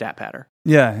a stat patter.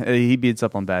 Yeah, he beats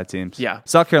up on bad teams. Yeah.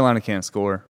 South Carolina can't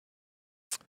score.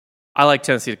 I like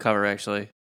Tennessee to cover, actually.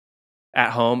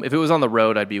 At home. If it was on the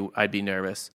road, I'd be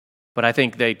nervous. But I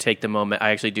think they take the moment.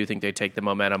 I actually do think they take the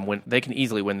momentum. They can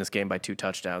easily win this game by 2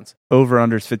 touchdowns. Over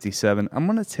under is 57. I'm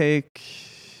gonna take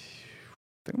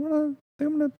the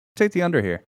under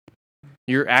here.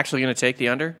 You're actually gonna take the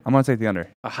under? I'm gonna take the under.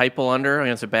 A Heupel under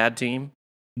against a bad team?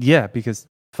 Yeah, because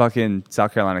fucking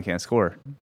South Carolina can't score,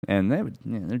 and their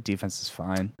defense is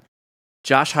fine.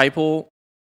 Josh Heupel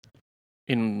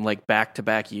in like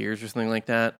back-to-back years or something like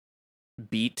that.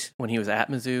 When he was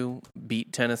at Mizzou,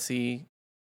 beat Tennessee.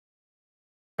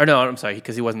 Or no, I'm sorry,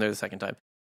 because he wasn't there the second time.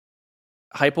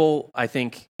 Heupel, I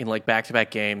think, in like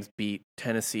back-to-back games, beat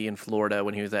Tennessee and Florida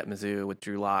when he was at Mizzou with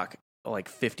Drew Lock,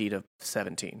 like 50-17.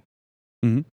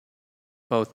 Mm-hmm.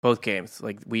 Both games,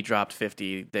 like we dropped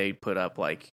 50, they put up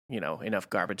like enough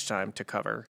garbage time to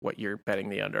cover what you're betting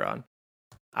the under on.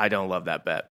 I don't love that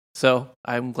bet, so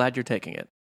I'm glad you're taking it.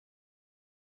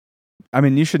 I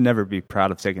mean, you should never be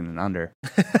proud of taking an under.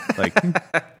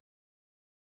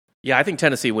 Yeah, I think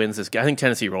Tennessee wins this game. I think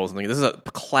Tennessee rolls in the game. This is a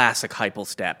classic Heupel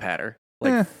stat pattern.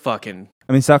 Fucking.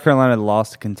 I mean, South Carolina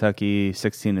lost to Kentucky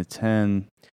 16-10.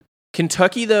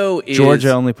 Kentucky, though, is...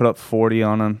 Georgia only put up 40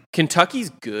 on them. Kentucky's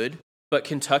good, but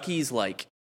Kentucky's good,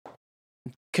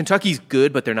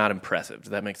 but they're not impressive.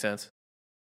 Does that make sense?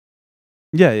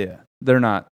 Yeah. They're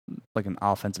not like an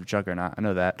offensive juggernaut. I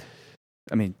know that.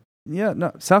 I mean... Yeah,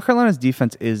 no. South Carolina's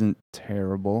defense isn't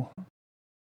terrible.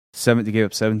 They gave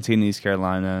up 17 to East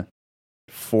Carolina,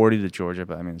 40 to Georgia,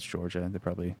 but I mean, it's Georgia. They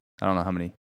probably, I don't know how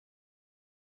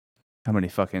many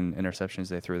fucking interceptions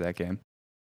they threw that game.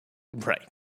 Right.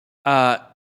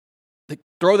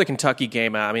 Throw the Kentucky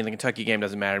game out. I mean, the Kentucky game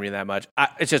doesn't matter to me that much.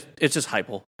 It's just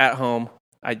Heupel at home.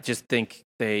 I just think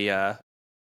they, yeah.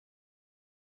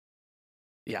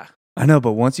 I know,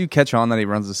 but once you catch on that he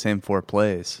runs the same 4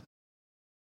 plays.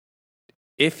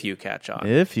 If you catch on.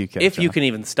 If you can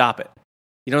even stop it.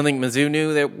 You don't think Mizzou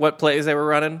knew what plays they were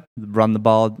running? Run the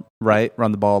ball right,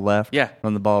 run the ball left. Yeah.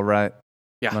 Run the ball right.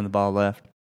 Yeah. Run the ball left.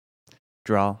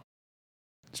 Draw.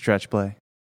 Stretch play.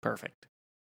 Perfect.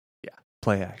 Yeah.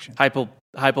 Play action. Heupel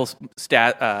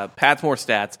Patmore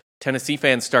stats. Tennessee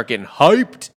fans start getting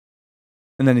hyped.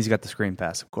 And then he's got the screen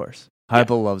pass, of course.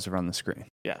 Heupel loves to run the screen.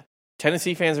 Yeah.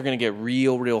 Tennessee fans are going to get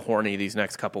real horny these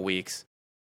next couple weeks.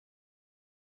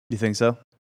 You think so?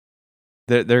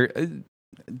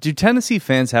 Do Tennessee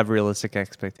fans have realistic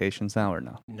expectations now or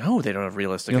no? No, they don't have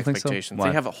realistic expectations. So?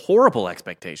 They have horrible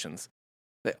expectations.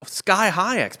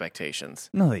 Sky-high expectations.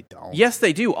 No, they don't. Yes,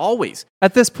 they do, always.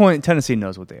 At this point, Tennessee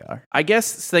knows what they are. I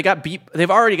guess they got beat. They've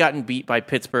already gotten beat by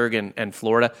Pittsburgh and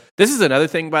Florida. This is another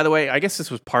thing, by the way. I guess this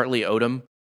was partly Odom,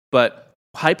 but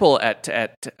Heupel at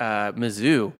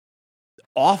Mizzou,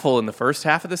 awful in the first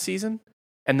half of the season,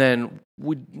 and then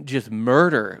would just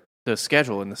murder the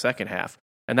schedule in the second half.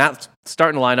 And that's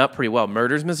starting to line up pretty well.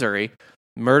 Murders Missouri,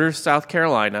 murders South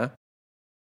Carolina.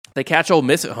 They catch Ole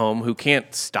Miss at home, who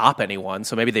can't stop anyone,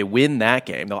 so maybe they win that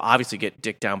game. They'll obviously get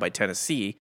dicked down by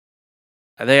Tennessee.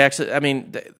 They're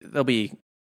going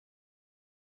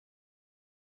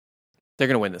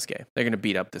to win this game. They're going to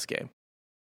beat up this game.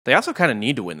 They also kind of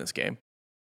need to win this game.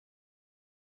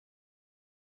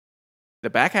 The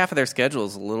back half of their schedule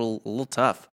is a little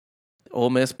tough. Ole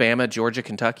Miss, Bama, Georgia,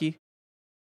 Kentucky.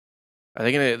 I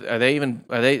don't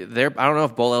know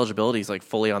if bowl eligibility is like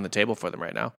fully on the table for them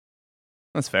right now.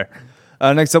 That's fair.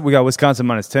 Next up, we got Wisconsin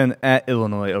 -10 at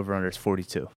Illinois. Over-under is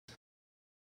 42.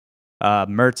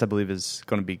 Mertz, I believe, is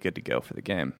going to be good to go for the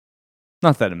game.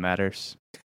 Not that it matters.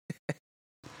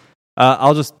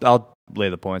 I'll lay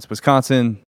the points.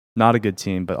 Wisconsin, not a good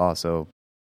team, but also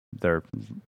they're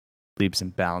leaps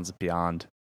and bounds beyond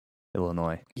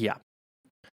Illinois. Yeah.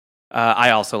 I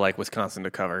also like Wisconsin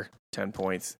to cover 10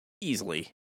 points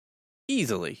easily.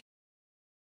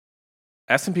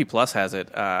 S&P Plus has it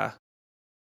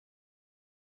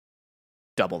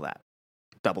double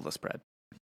the spread.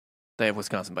 They have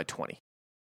Wisconsin by 20.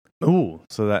 Ooh,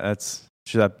 so that's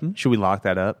should we lock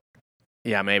that up?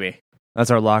 Yeah, maybe. That's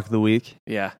our lock of the week.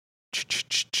 Yeah.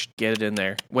 Get it in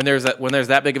there. When there's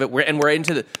that big of it, we're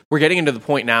getting into the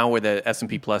point now where the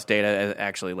S&P Plus data is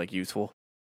actually like useful.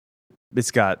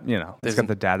 It's got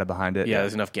the data behind it. Yeah,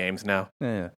 there's enough games now.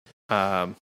 Yeah.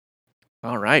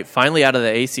 All right, finally out of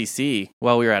the ACC.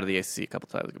 Well, we were out of the ACC a couple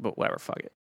times, but whatever, fuck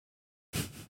it.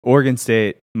 Oregon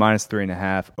State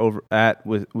 -3.5 over at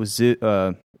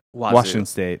Washington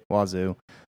State. Wazoo.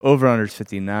 Over under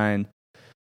 59.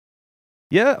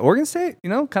 Yeah, Oregon State,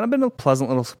 kind of been a pleasant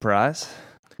little surprise.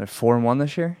 They're 4-1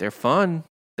 this year. They're fun.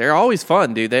 They're always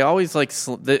fun, dude. They always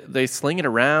they sling it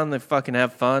around. They fucking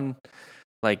have fun.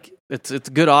 Like it's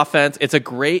good offense. It's a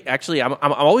great. Actually, I'm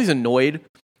always annoyed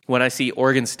when I see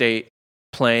Oregon State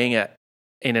playing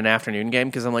in an afternoon game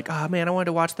because I'm like, oh man, I wanted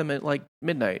to watch them at like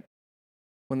midnight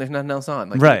when there's nothing else on.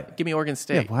 Like, right? Give me Oregon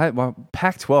State. Yeah, why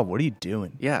Pac-12? What are you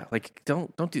doing? Yeah, like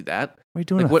don't do that. What are you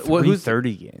doing? Like, a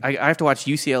 3:30 game? I have to watch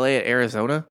UCLA at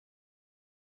Arizona.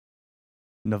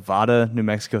 Nevada, New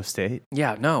Mexico State.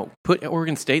 Yeah, no. Put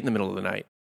Oregon State in the middle of the night.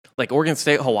 Like Oregon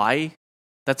State, Hawaii.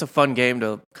 That's a fun game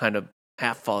to kind of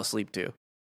half fall asleep to.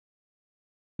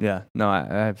 Yeah, no,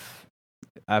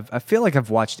 I feel like I've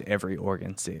watched every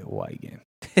Oregon State Hawaii game.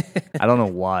 I don't know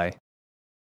why.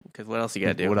 Because what else you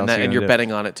got to do? And you're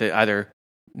betting on it to either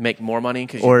make more money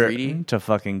because you're greedy, or to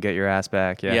fucking get your ass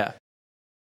back. Yeah.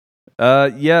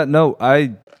 Yeah. No,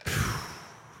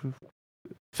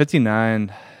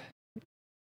 59.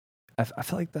 I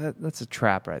feel like that's a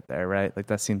trap right there, right? Like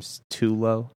that seems too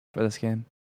low for this game.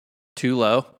 Too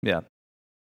low? Yeah.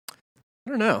 I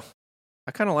don't know.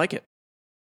 I kind of like it.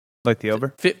 Like the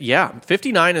over? Yeah.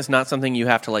 59 is not something you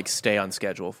have to like stay on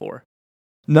schedule for.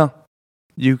 No.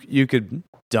 You could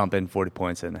dump in 40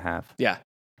 points in a half. Yeah.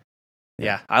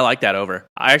 I like that over.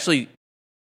 I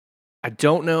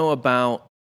don't know about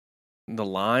the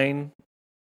line.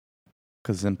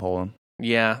 Because it's in Poland.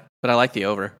 Yeah, but I like the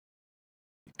over.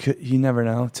 You never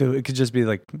know, too. It could just be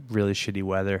like really shitty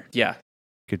weather. Yeah.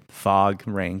 Could fog,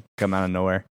 rain, come out of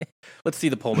nowhere. Let's see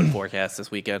the Pullman forecast this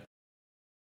weekend.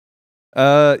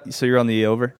 So you're on the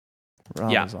over?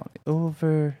 Yeah. On the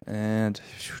over, and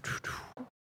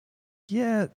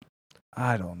yeah,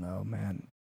 I don't know, man.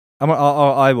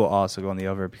 I will also go on the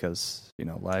over because,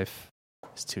 life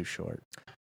is too short.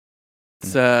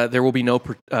 There will be no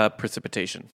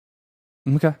precipitation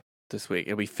Okay. this week.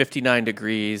 It'll be 59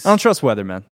 degrees. I don't trust weather,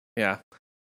 man. Yeah.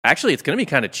 Actually, it's going to be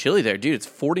kind of chilly there, dude. It's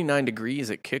 49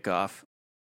 degrees at kickoff.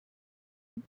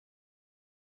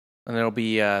 And it'll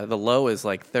be, the low is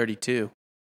like 32.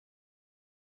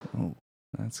 Oh,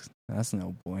 that's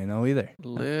no bueno either.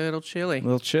 Little chilly. A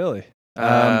little chilly.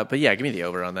 But yeah, give me the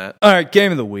over on that. All right,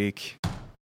 game of the week.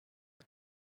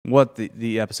 What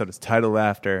the episode is titled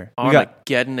after. We got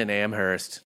Armageddon and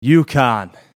Amherst.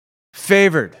 UConn.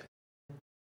 Favored.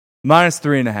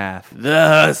 -3.5. The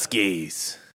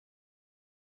Huskies.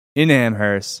 In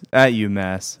Amherst at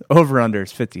UMass. Over-under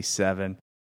is 57.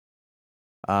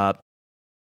 Are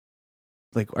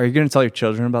you going to tell your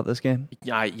children about this game?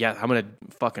 Yeah, I'm going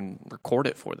to fucking record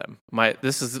it for them.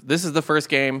 This is the first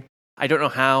game. I don't know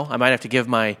how. I might have to give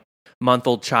my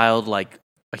month-old child like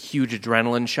a huge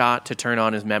adrenaline shot to turn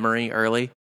on his memory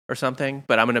early or something,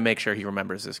 but I'm going to make sure he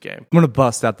remembers this game. I'm going to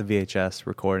bust out the VHS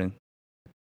recording.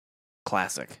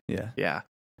 Classic. Yeah. Yeah.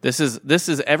 This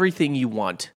is everything you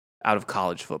want out of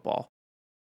college football.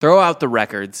 Throw out the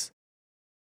records.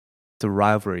 It's a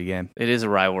rivalry game. It is a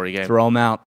rivalry game. Throw them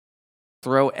out.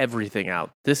 Throw everything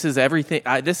out. This is everything.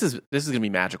 This is going to be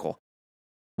magical.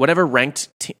 Whatever ranked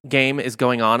game is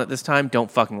going on at this time,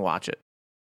 don't fucking watch it.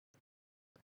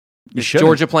 Is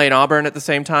Georgia playing Auburn at the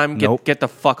same time? Get the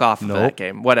fuck off of that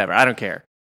game. Whatever. I don't care.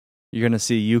 You're going to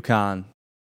see UConn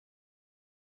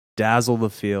dazzle the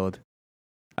field.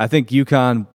 I think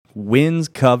UConn wins,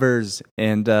 covers,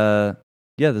 and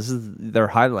this is their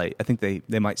highlight. I think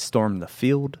they might storm the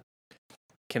field.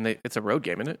 Can they? It's a road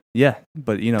game, isn't it? Yeah,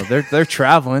 but they're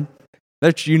traveling.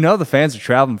 The fans are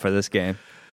traveling for this game.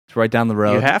 It's right down the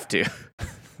road. You have to.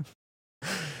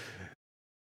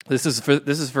 This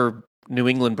is for New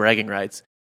England bragging rights.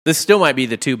 This still might be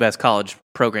the two best college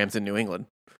programs in New England.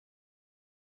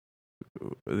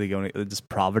 Are they going? Does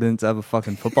Providence have a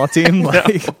fucking football team?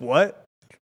 Like what?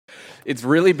 It's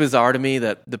really bizarre to me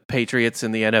that the Patriots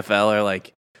in the NFL are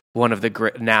like one of the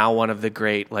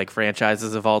great like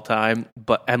franchises of all time,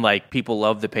 and like people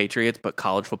love the Patriots, but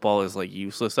college football is like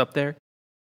useless up there.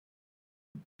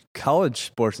 College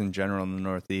sports in general in the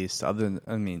Northeast,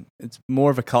 it's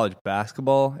more of a college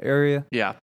basketball area.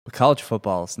 Yeah, but college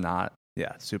football is not.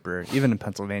 Yeah, super. Even in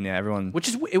Pennsylvania,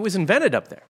 it was invented up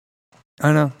there.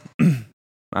 I know.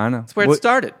 I know. That's where it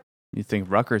started. You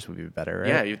think Rutgers would be better, right?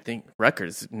 Yeah, you'd think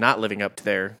Rutgers not living up to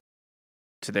their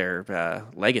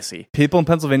legacy. People in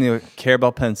Pennsylvania care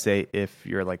about Penn State if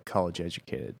you're like college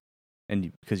educated,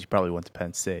 and because you probably went to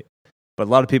Penn State. But a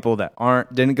lot of people that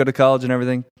didn't go to college and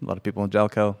everything, a lot of people in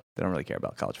Jelco, they don't really care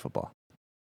about college football.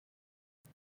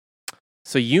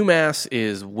 So UMass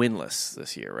is winless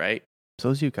this year, right? So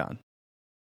is UConn.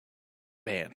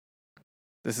 Man,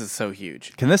 this is so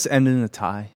huge. Can this end in a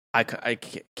tie? I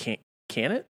can't.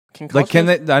 Can it? Can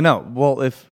they? I know. Well,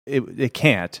 if it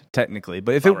can't technically,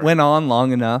 but if it went on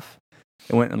long enough,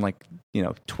 it went in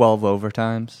 12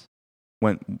 overtimes.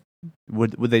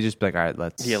 Would they just be like, all right,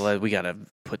 let's? Yeah, we gotta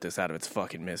put this out of its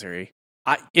fucking misery.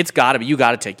 It's gotta be. You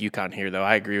gotta take UConn here, though.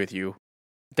 I agree with you.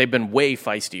 They've been way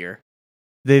feistier.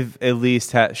 They've at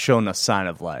least shown a sign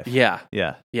of life. Yeah.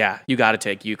 Yeah. You gotta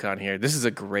take UConn here. This is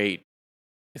a great.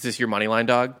 Is this your money line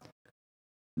dog?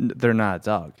 They're not a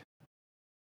dog.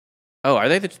 Oh, are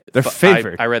they? They're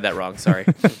favored. I read that wrong. Sorry.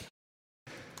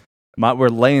 We're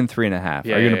laying 3.5.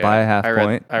 Yeah, Are you going to buy a half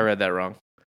point? I read that wrong.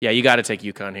 Yeah, you got to take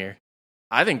UConn here.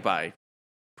 I think by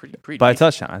pretty by a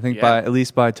touchdown. I think at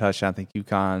least by a touchdown. I think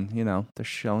UConn, they're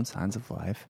showing signs of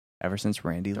life ever since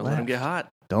Randy left. Don't let them get hot.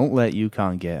 Don't let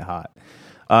UConn get hot.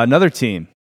 Another team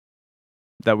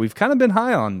that we've kind of been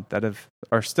high on that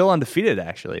are still undefeated,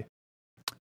 actually.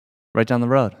 Right down the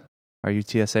road. Our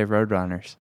UTSA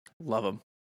Roadrunners. Love them.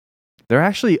 They're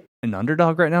actually an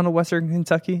underdog right now to Western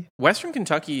Kentucky. Western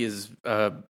Kentucky is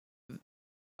a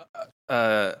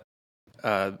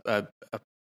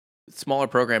smaller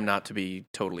program not to be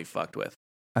totally fucked with.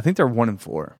 I think they're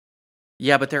 1-4.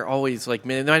 Yeah, but they're always like,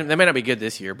 man, they might not be good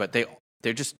this year, but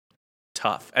they're just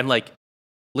tough. And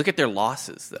look at their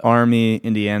losses though. Army,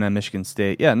 Indiana, Michigan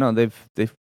State. Yeah, no,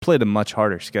 they've played a much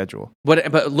harder schedule.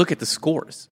 But look at the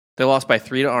scores. They lost by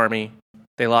 3 to Army.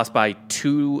 They lost by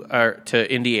 2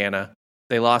 to Indiana.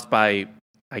 They lost by,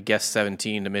 I guess,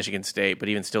 17 to Michigan State, but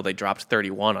even still, they dropped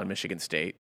 31 on Michigan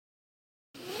State.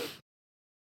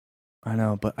 I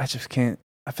know, but I just can't.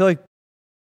 I feel like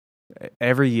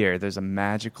every year there's a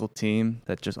magical team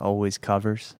that just always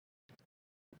covers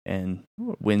and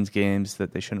wins games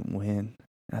that they shouldn't win.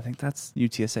 And I think that's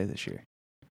UTSA this year.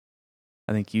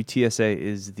 I think UTSA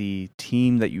is the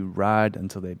team that you ride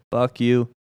until they buck you.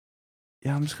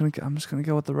 Yeah, I'm just gonna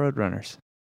go with the Roadrunners.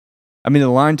 I mean, the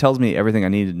line tells me everything I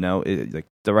need to know. Like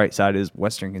the right side is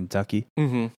Western Kentucky,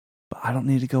 but I don't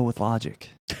need to go with logic.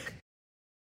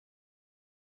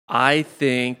 I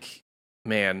think,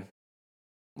 man,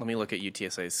 let me look at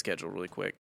UTSA's schedule really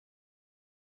quick.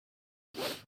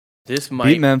 This might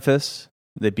Beat Memphis.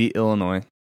 They beat Illinois.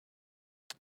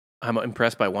 I'm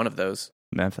impressed by one of those.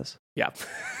 Memphis. Yeah.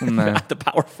 Nah. The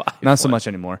Power 5. Not so much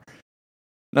anymore.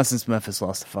 Not since Memphis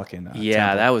lost to fucking yeah,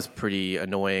 Temple. that was pretty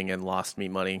annoying and lost me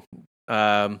money.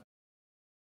 UTSA,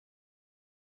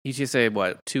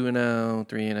 what? 2-0,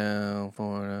 3-0,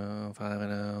 4-0,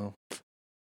 5-0.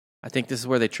 I think this is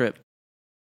where they trip.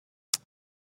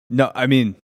 No, I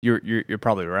mean you're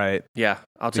probably right. Yeah,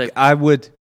 I'll take. I would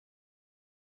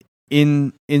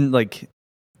in like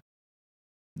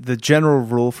the general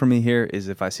rule for me here is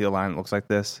if I see a line that looks like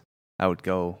this, I would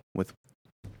go with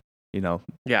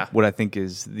Yeah, what I think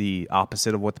is the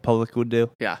opposite of what the public would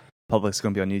do. yeah, Public's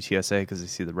going to be on UTSA because they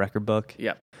see the record book.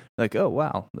 yeah. Like, oh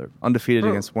wow, they're undefeated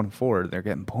against 1-4. They're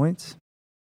getting points.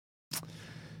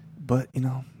 But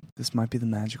this might be the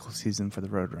magical season for the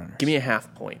Roadrunners. Give me a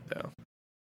half point though.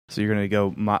 So you're going to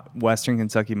go Western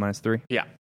Kentucky -3? Yeah.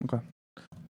 Okay.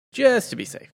 Just to be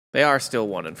safe. They are still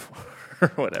 1-4 or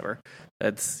whatever.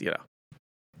 That's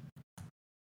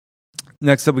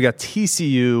Next up, we got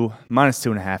TCU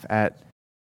 -2.5 at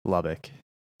Lubbock.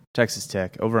 Texas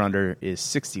Tech over/under is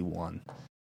 61.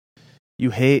 You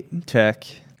hate Tech.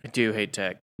 I do hate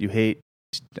Tech. Do you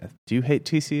hate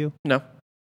TCU? No.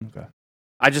 Okay.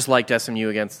 I just liked SMU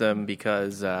against them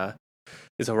because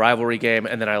it's a rivalry game,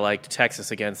 and then I liked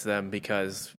Texas against them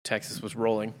because Texas was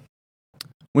rolling.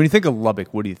 When you think of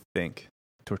Lubbock, what do you think?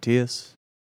 Tortillas?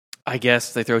 I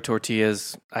guess they throw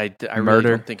tortillas. I really Murder?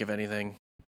 don't think of anything.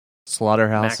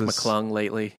 Slaughterhouses? Mac McClung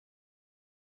lately.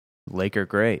 Laker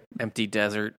great. Empty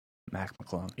desert. Mac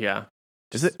McClung. Yeah.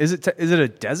 Is it a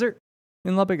desert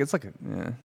in Lubbock? It's like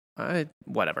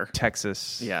Whatever.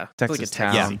 Texas. Yeah. Texas it's like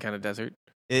town. a Texas kind of desert.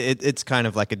 It's kind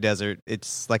of like a desert.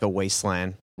 It's like a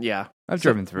wasteland. Yeah. I've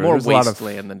driven through. More There's a lot of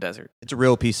wasteland than desert. It's a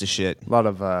real piece of shit. A lot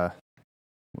of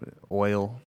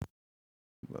oil.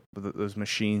 Those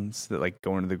machines that like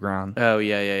go into the ground. Oh,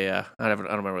 yeah. I don't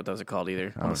remember what those are called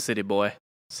either. I'm a city boy.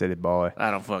 City boy.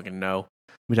 I don't fucking know.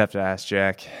 We'd have to ask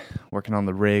Jack. Working on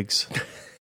the rigs.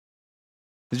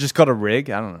 It's just called a rig?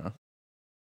 I don't know.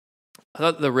 I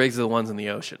thought the rigs are the ones in the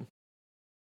ocean.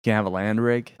 Can't have a land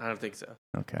rig? I don't think so.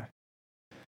 Okay.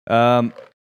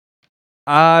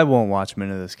 I won't watch a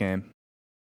minute of this game.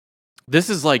 This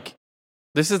is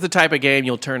the type of game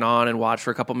you'll turn on and watch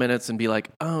for a couple minutes and be like,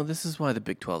 oh, this is why the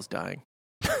Big 12's dying.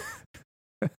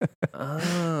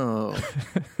 Oh.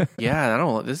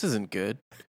 Yeah, this isn't good.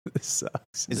 This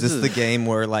sucks. Is this the game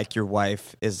where like your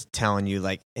wife is telling you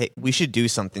like, hey, we should do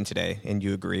something today, and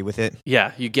you agree with it?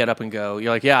 Yeah, you get up and go. You're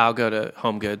like, yeah, I'll go to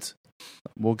Home Goods.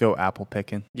 We'll go apple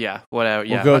picking. Yeah, whatever.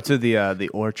 Yeah. We'll go to the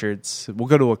orchards. We'll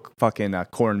go to a fucking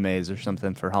corn maze or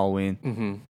something for Halloween.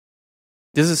 Mm-hmm.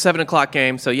 This is a 7:00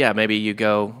 game, so yeah, maybe you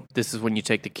go. This is when you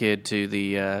take the kid to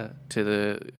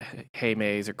the hay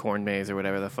maze or corn maze or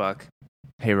whatever the fuck.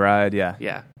 Hey, ride, yeah.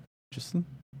 Yeah, Just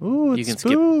ooh, it's You can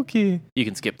skip- spooky. you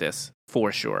can skip this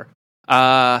for sure.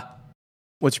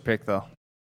 What's your pick though?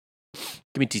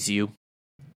 Give me TCU.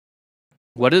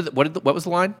 What was the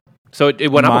line? So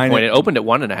it went up a point. It opened at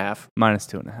 1.5.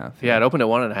 -2.5. Yeah, it opened at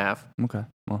 1.5. Okay.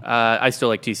 Well, I still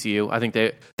like TCU. I think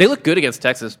they look good against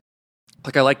Texas.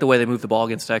 Like I like the way they move the ball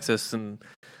against Texas, and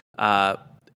they're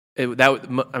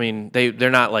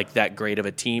not like that great of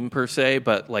a team per se,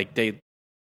 but like they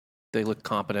look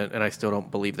competent, and I still don't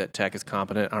believe that Tech is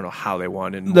competent. I don't know how they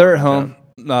won. they're at home.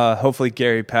 Hopefully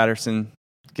Gary Patterson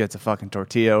gets a fucking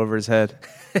tortilla over his head.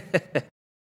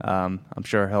 I'm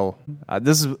sure he'll.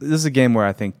 This is a game where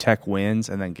I think Tech wins,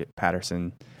 and then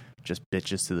Patterson just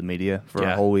bitches to the media for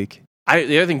a whole week.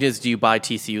 The other thing is, do you buy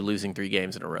TCU losing 3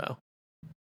 games in a row?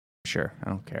 Sure, I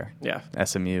don't care. Yeah,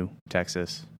 SMU,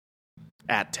 Texas,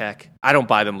 at Tech. I don't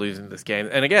buy them losing this game.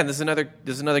 And again, this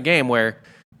is another game where,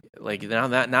 like now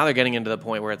they're getting into the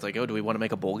point where it's like, oh, do we want to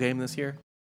make a bowl game this year?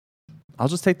 I'll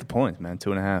just take the points, man.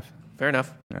 2.5. Fair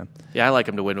enough. Yeah, I like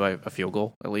them to win by a field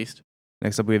goal at least.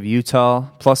 Next up, we have Utah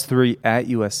 +3 at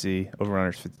USC.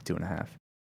 Over/under 52.5.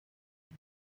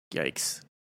 Yikes!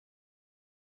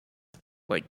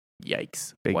 Like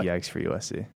yikes! Big What? yikes for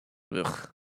USC. Ugh.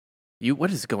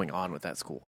 What is going on with that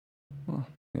school? Well,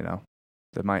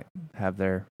 they might have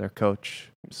their coach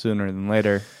sooner than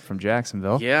later from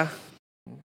Jacksonville. Yeah.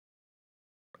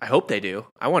 I hope they do.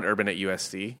 I want Urban at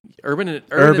USC. Urban in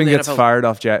Urban the gets NFL. fired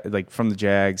off from the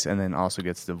Jags, and then also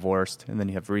gets divorced, and then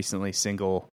you have recently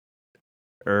single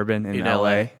Urban in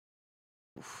LA.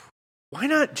 Why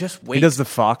not just wait? He does the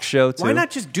Fox show too. Why not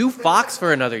just do Fox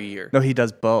for another year? No, he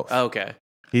does both. Okay.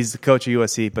 He's the coach of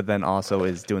USC, but then also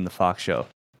is doing the Fox show.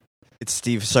 It's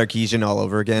Steve Sarkisian all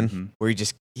over again, where he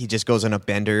just goes on a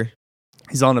bender.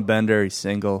 He's on a bender. He's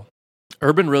single.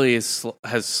 Urban really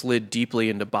has slid deeply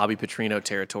into Bobby Petrino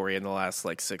territory in the last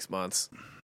 6 months.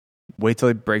 Wait till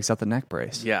he breaks out the neck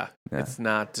brace. Yeah. It's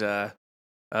not.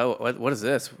 What is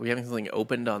this? We having something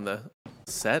opened on the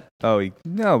set? Oh,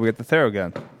 no, we got the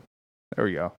Theragun. There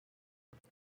we go.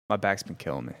 My back's been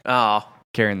killing me. Oh,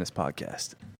 Carrying this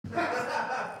podcast.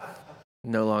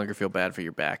 no longer feel bad for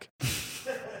your back.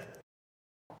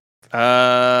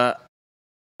 I'll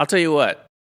tell you what.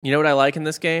 You know what I like in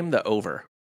this game? The over.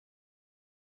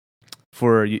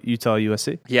 For Utah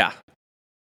USC? Yeah.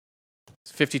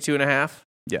 It's 52.5.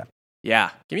 Yeah.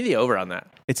 Yeah. Give me the over on that.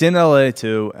 It's in LA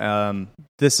too.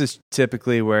 This is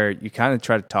typically where you kind of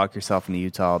try to talk yourself into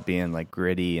Utah being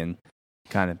gritty and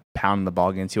kind of pounding the ball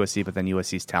against USC, but then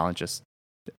USC's talent just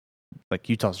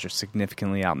Utah's just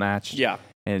significantly outmatched. Yeah.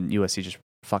 And USC just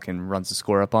fucking runs the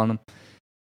score up on them.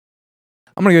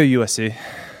 I'm gonna go USC.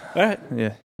 All right.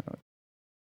 Yeah.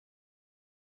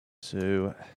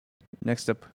 So next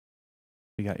up,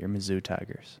 we got your Mizzou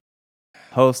Tigers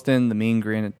hosting the Mean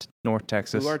Green at North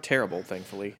Texas. Who are terrible,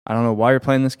 thankfully. I don't know why you're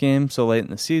playing this game so late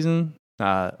in the season.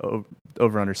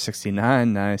 Over under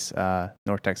 69. Nice.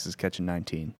 North Texas catching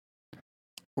 19.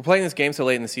 We're playing this game so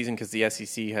late in the season because the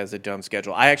SEC has a dumb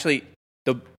schedule.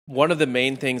 One of the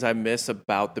main things I miss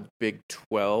about the Big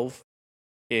 12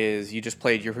 is you just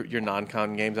played your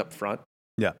non-con games up front.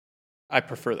 Yeah. I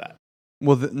prefer that.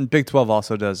 Well, the Big 12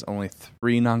 also does only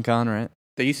 3 non-con, right?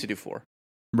 They used to do 4.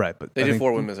 Right, but They did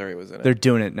 4 when Missouri was in it. They're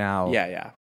doing it now.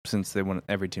 Yeah. Since they want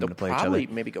every team They'll to play each probably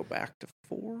other. maybe go back to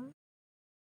 4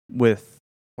 With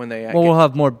when they we'll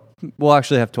have more. We'll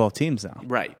actually have 12 teams now.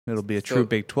 right. It'll be a true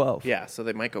Big 12. Yeah, so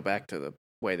they might go back to the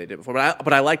way they did before.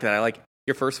 But I like that. I like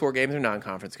your first 4 games are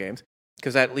non-conference games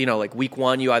because that week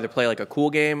 1 you either play a cool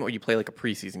game or you play a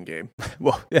preseason game.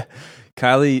 Well, yeah.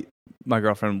 Kylie, my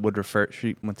girlfriend, would refer.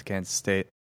 She went to Kansas State.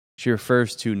 She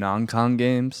refers to non-con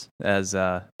games as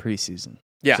preseason.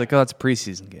 Yeah. It's like, oh, that's a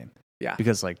preseason game. Yeah.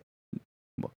 Because, I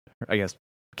guess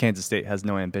Kansas State has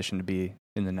no ambition to be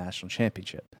in the national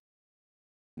championship.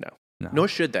 No. No. Nor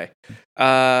should they.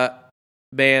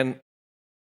 Man,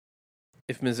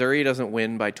 if Missouri doesn't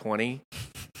win by 20,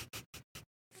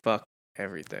 fuck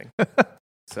everything.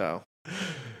 So,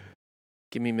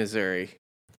 give me Missouri.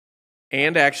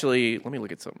 And actually, let me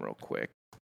look at something real quick.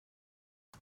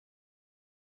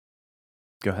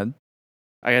 Go ahead.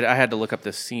 I had to look up the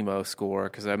SEMO score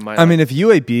because I might. I mean, if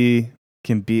UAB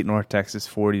can beat North Texas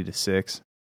 40-6,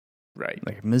 right?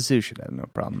 Mizzou should have no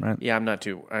problem, right? Yeah,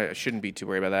 I shouldn't be too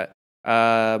worried about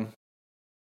that.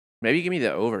 Maybe give me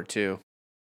the over too.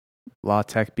 La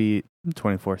Tech beat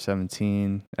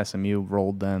 24-17. SMU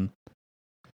rolled them.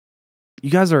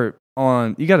 You guys are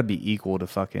on. You got to be equal to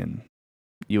fucking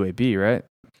UAB, right?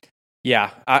 Yeah,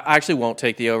 I actually won't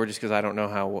take the over just because I don't know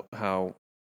how.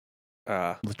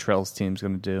 Luttrell's team's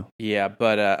going to do. Yeah,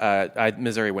 but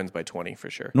Missouri wins by 20 for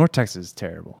sure. North Texas is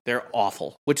terrible. They're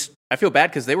awful, which I feel bad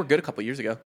because they were good a couple years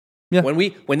ago. Yeah.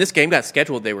 When this game got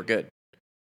scheduled, they were good.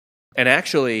 And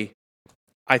actually,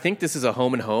 I think this is a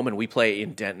home and home, and we play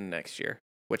in Denton next year,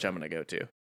 which I'm going to go to.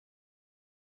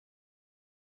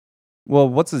 Well,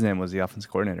 what's his name was the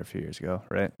offensive coordinator a few years ago,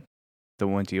 right? The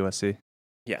one to USC.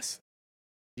 Yes.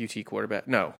 UT quarterback.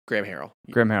 No, Graham Harrell.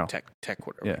 Graham Harrell. Tech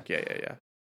quarterback. Yeah.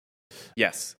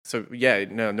 Yes. So,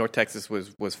 North Texas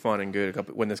was fun and good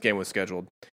when this game was scheduled,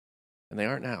 and they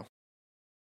aren't now.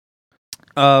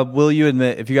 Will you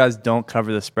admit, if you guys don't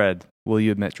cover the spread, will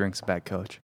you admit Drink's a bad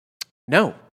coach?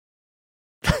 No.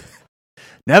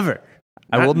 Never.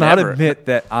 I will not never. admit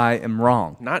that I am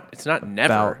wrong. It's not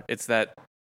never. It's that.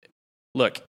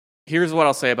 Look, here's what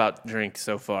I'll say about Drink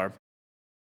so far.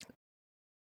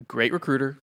 Great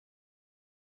recruiter,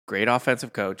 great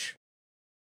offensive coach,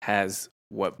 has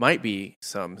what might be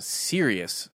some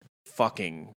serious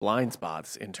fucking blind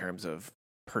spots in terms of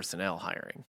personnel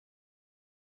hiring.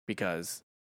 Because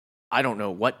I don't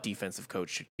know what defensive coach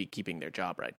should be keeping their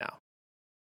job right now.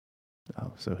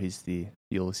 Oh, so he's the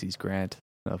Ulysses Grant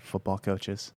of football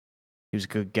coaches. He was a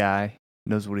good guy,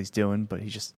 knows what he's doing, but he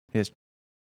has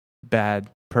bad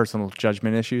personal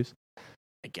judgment issues.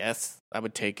 I guess I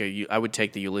would take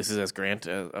the Ulysses S. Grant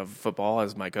of football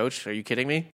as my coach. Are you kidding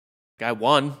me? Guy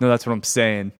won. No, that's what I'm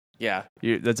saying. Yeah.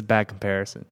 That's a bad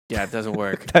comparison. Yeah, it doesn't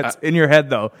work. That's in your head,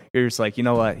 though. You're just like, you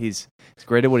know what? He's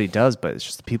great at what he does, but it's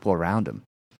just the people around him.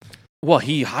 Well,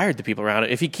 he hired the people around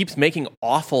it. If he keeps making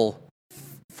awful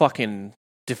fucking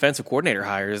defensive coordinator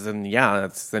hires, then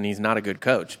then he's not a good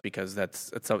coach because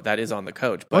that is on the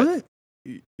coach. But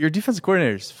Your defensive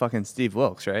coordinator is fucking Steve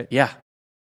Wilkes, right? yeah,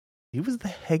 He was the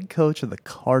head coach of the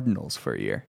Cardinals for a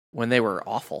year. when they were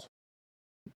awful.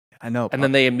 I know. And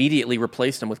then they immediately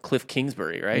replaced him with Cliff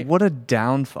Kingsbury, right? What a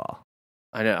downfall.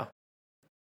 I know.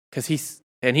 Because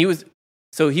he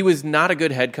was not a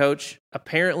good head coach.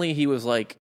 Apparently, he was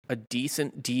like a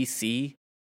decent DC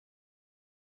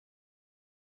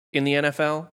in the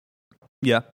NFL.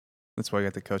 Yeah. That's why I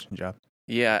got the coaching job.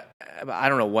 Yeah, I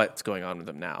don't know what's going on with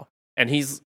him now. And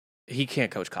he can't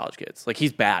coach college kids. Like,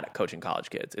 he's bad at coaching college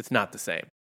kids. It's not the same.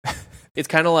 It's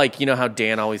kind of like, you know how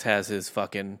Dan always has his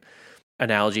fucking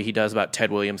analogy he does about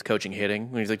Ted Williams coaching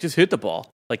hitting? When he's like, just hit the ball.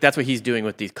 Like, that's what he's doing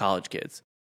with these college kids.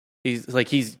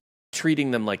 He's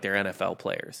treating them like they're NFL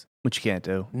players. Which you can't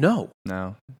do. No.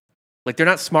 Like, they're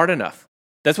not smart enough.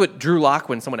 That's what Drew Lock,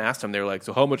 when someone asked him, they were like,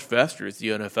 so how much faster is the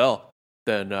NFL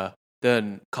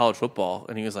than college football?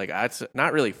 And he was like, it's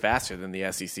not really faster than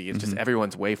the SEC. It's just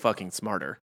everyone's way fucking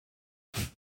smarter.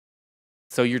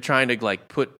 So you're trying to like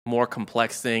put more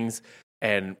complex things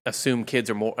and assume kids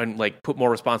are more, and like put more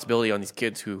responsibility on these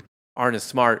kids who aren't as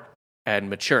smart and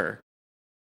mature.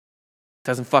 It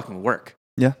doesn't fucking work.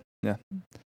 Yeah.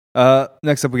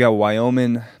 Next up, we got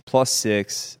Wyoming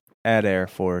 +6 at Air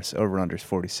Force. Over-under is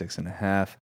 46.5.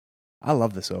 I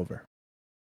love this over.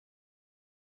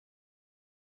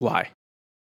 Why?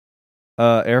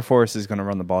 Air Force is going to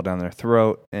run the ball down their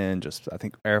throat, and I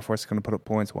think Air Force is going to put up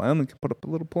points. Wyoming can put up a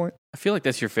little point. I feel like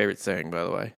that's your favorite saying, by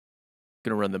the way.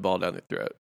 Gonna run the ball down their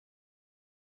throat.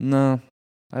 No,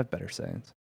 I have better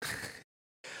sayings.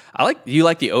 You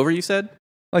like the over, you said?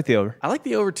 I like the over. I like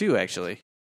the over too, actually.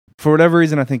 For whatever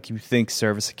reason, I think you think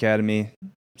Service Academy,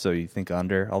 so you think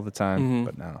under all the time.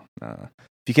 But no. If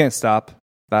you can't stop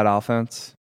that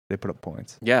offense, they put up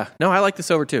points. Yeah. No, I like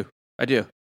this over too. I do.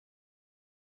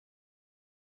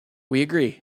 We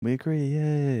agree.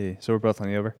 Yay. So we're both on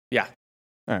the over? Yeah.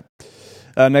 All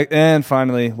right. And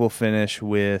finally, we'll finish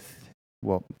with,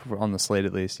 well, on the slate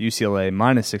at least, UCLA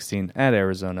 -16 at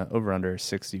Arizona, over-under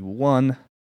 61.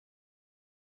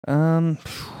 Man,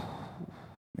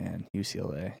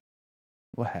 UCLA.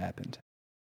 What happened?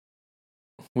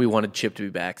 We wanted Chip to be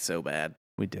back so bad.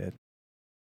 We did.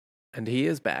 And he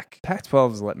is back. Pac-12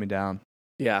 has let me down.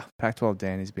 Yeah. Pac-12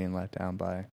 Danny's being let down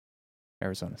by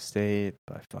Arizona State,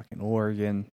 by fucking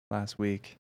Oregon last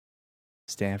week,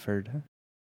 Stanford,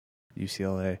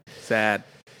 UCLA. Sad.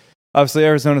 Obviously,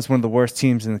 Arizona's one of the worst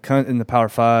teams in the Power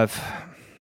 5,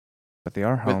 but they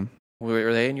are home.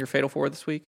 Were they in your Fatal Four this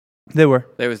week? They were.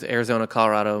 There was Arizona,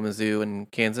 Colorado, Mizzou,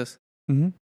 and Kansas. Mm-hmm.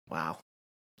 Wow.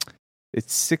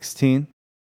 It's 16.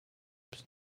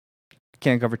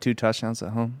 Can't cover 2 touchdowns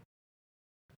at home.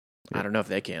 I don't know if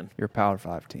they can. You're a Power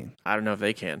 5 team. I don't know if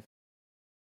they can.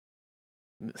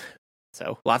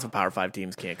 So lots of Power 5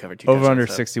 teams can't cover 2 Over touchdowns. under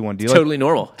so 61. it's totally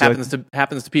normal. Happens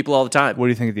to people all the time. What do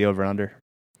you think of the over under?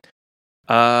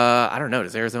 I don't know.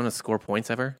 Does Arizona score points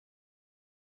ever?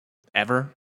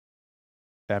 Ever?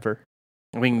 I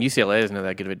mean, UCLA isn't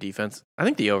that good of a defense. I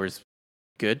think the over's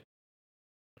good.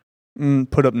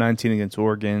 Put up 19 against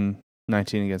Oregon,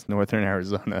 19 against Northern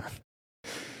Arizona,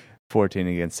 14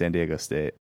 against San Diego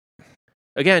State.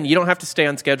 Again, you don't have to stay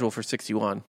on schedule for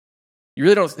 61. You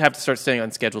really don't have to start staying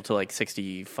on schedule till like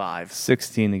 65.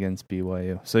 16 against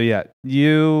BYU. So, yeah,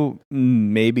 you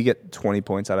maybe get 20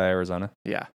 points out of Arizona.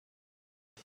 Yeah.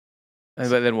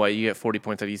 But then what? You get 40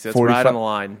 points out of UCLA. That's right on the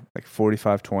line. Like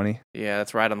 45-20. Yeah,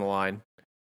 that's right on the line.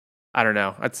 I don't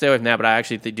know. I'd stay away from that, but I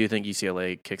actually do think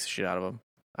UCLA kicks the shit out of them.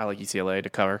 I like UCLA to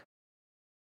cover.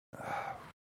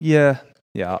 Yeah,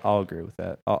 I'll agree with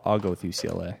that. I'll go with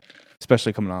UCLA,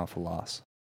 especially coming off a loss.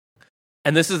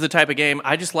 And this is the type of game,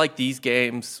 I just like these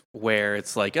games where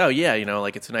it's like, oh yeah,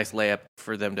 like it's a nice layup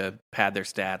for them to pad their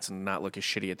stats and not look as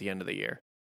shitty at the end of the year.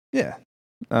 Yeah.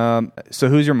 So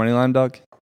who's your money line dog?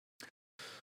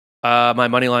 My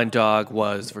money line dog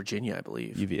was Virginia, I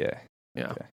believe. UVA.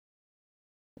 Yeah. Okay.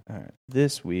 All right.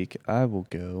 This week I will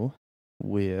go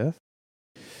with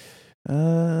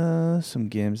some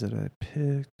games that I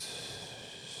picked.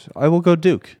 I will go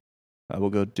Duke.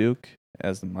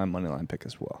 As my money line pick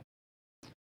as well.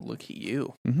 Look at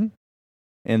you. Mm-hmm.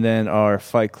 And then our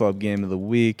Fight Club game of the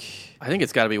week. I think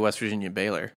it's got to be West Virginia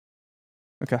Baylor.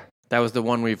 Okay. That was the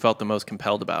one we felt the most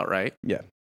compelled about, right? Yeah.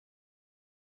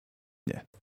 Yeah,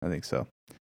 I think so.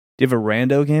 Do you have a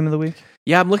rando game of the week?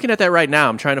 Yeah, I'm looking at that right now.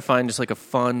 I'm trying to find just like a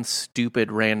fun,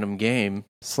 stupid, random game.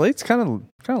 Slate's kind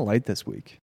of light this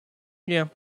week. Yeah.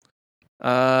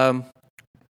 All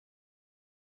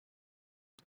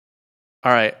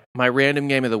right, my random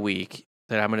game of the week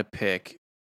that I'm going to pick,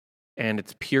 and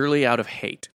it's purely out of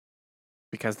hate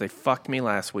because they fucked me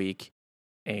last week,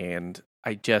 and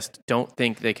I just don't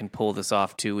think they can pull this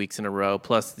off 2 weeks in a row.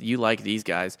 Plus, you like these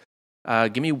guys.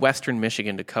 Give me Western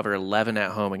Michigan to cover 11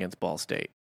 at home against Ball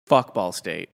State. Fuck Ball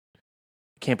State.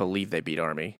 Can't believe they beat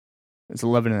Army. It's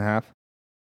 11.5.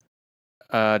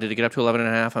 Did it get up to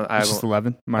 11.5? It's just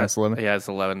 11, minus 11. Yeah, it's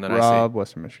 11. Then Rob,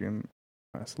 Western Michigan,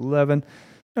 minus 11.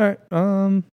 All right.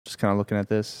 Just kind of looking at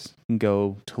this. You can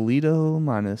go Toledo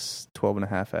minus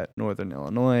 12.5 at Northern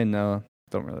Illinois. No,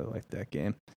 don't really like that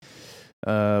game.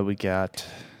 We got.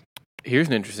 Here's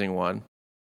an interesting one.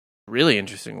 Really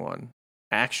interesting one,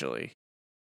 actually.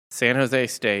 San Jose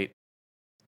State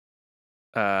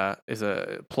is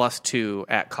a +2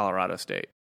 at Colorado State.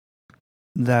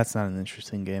 That's not an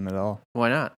interesting game at all. Why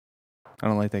not? I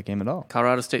don't like that game at all.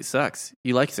 Colorado State sucks.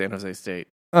 You like San Jose State.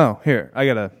 Oh, here. I'm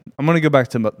going to go back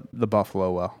to the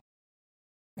Buffalo well.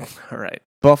 All right.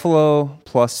 Buffalo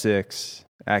 +6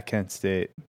 at Kent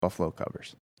State. Buffalo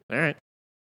covers. All right.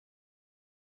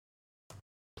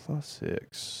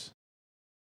 +6.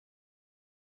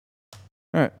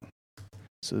 All right.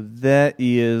 So that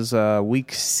is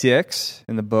week 6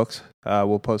 in the books.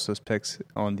 We'll post those picks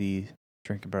on the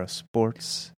Drinking Bros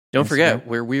Sports. Don't Instagram. forget,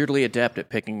 we're weirdly adept at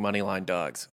picking moneyline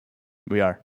dogs. We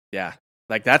are. Yeah.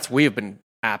 Like, we have been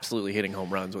absolutely hitting home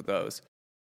runs with those.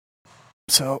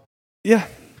 So, yeah.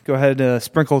 Go ahead,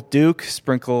 sprinkle Duke,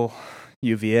 sprinkle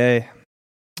UVA.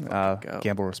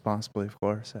 Gamble responsibly, of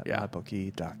course, at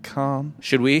mybookie.com.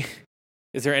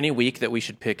 Is there any week that we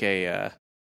should pick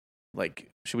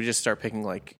should we just start picking,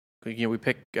 we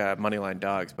pick moneyline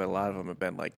dogs, but a lot of them have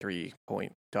been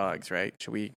 3-point dogs, right?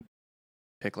 Should we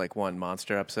pick one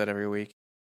monster upset every week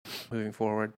moving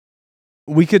forward?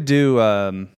 We could do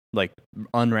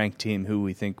unranked team who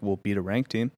we think will beat a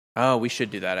ranked team. Oh, we should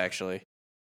do that, actually.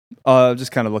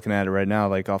 Just kind of looking at it right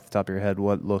now, off the top of your head,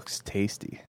 what looks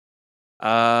tasty?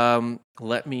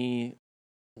 Let me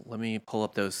pull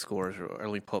up those scores, or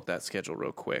let me pull up that schedule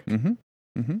real quick.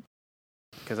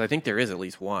 Because I think there is at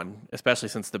least one, especially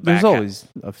since there's always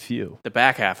a few. The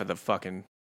back half of the fucking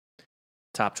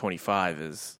top 25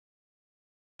 is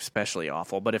especially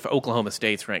awful. But if Oklahoma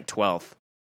State's ranked 12th,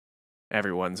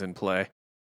 everyone's in play.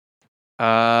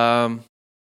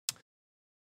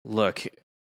 Look,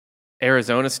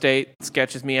 Arizona State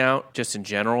sketches me out just in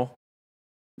general.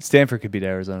 Stanford could beat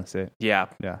Arizona State. Yeah.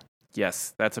 Yeah.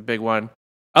 Yes, that's a big one.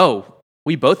 Oh,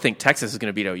 we both think Texas is going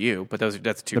to beat OU, but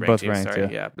that's two ranked teams.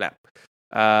 Sorry. Yeah.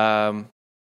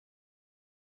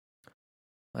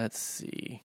 Let's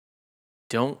see.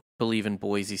 Don't believe in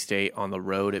Boise State on the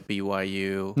road at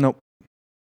BYU. Nope.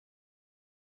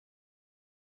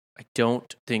 I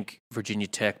don't think Virginia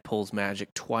Tech pulls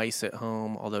magic twice at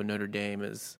home, although Notre Dame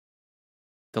is...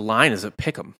 The line is a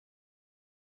pick'em.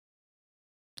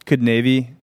 Could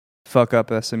Navy fuck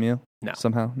up SMU? No.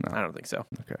 Somehow? No. I don't think so.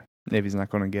 Okay. Navy's not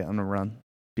going to get on a run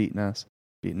beating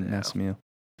SMU.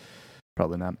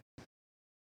 Probably not.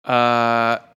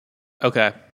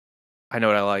 Okay. I know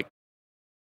what I like.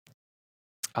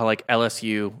 I like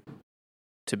LSU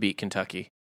to beat Kentucky.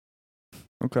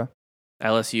 Okay.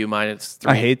 LSU -3.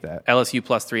 I hate that. LSU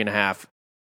 +3.5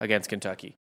 against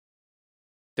Kentucky.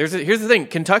 Here's the thing.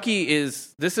 Kentucky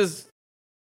is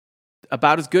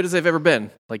about as good as they've ever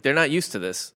been. They're not used to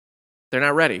this. They're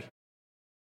not ready.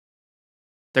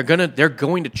 They're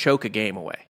going to choke a game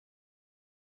away.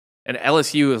 And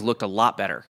LSU has looked a lot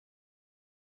better.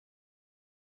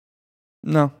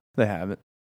 No, they haven't.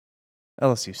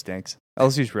 LSU stinks.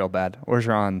 LSU's real bad.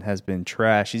 Orgeron has been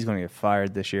trash. He's going to get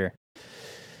fired this year.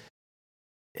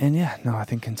 And yeah, no, I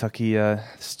think Kentucky,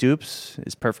 Stoops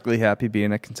is perfectly happy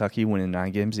being at Kentucky, winning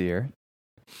 9 games a year.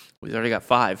 We've already got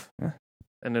 5. Yeah.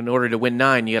 And in order to win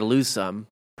 9, you got to lose some.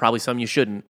 Probably some you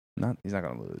shouldn't. No, he's not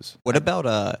going to lose. What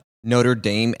about Notre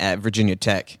Dame at Virginia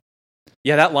Tech?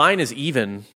 Yeah, that line is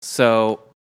even.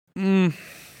 So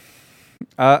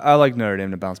I like Notre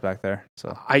Dame to bounce back there.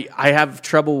 So I have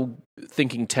trouble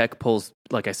thinking Tech pulls,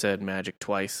 like I said, magic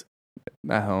twice.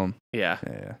 At home. Yeah.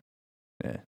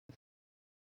 Yeah.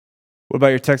 What about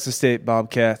your Texas State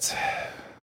Bobcats?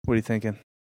 What are you thinking?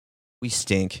 We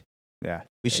stink. Yeah.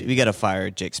 We got to fire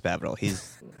Jake Spavital.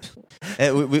 He's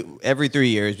every 3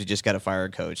 years we just got to fire a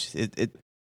coach.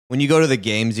 When you go to the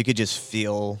games, you could just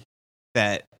feel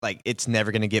that it's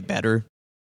never going to get better.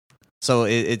 So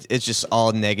it's just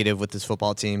all negative with this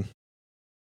football team.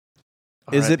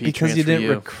 Is it because you didn't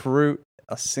recruit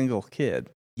a single kid?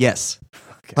 Yes.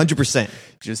 100%.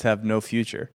 You just have no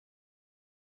future.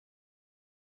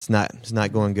 It's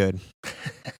not going good.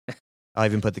 I'll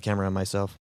even put the camera on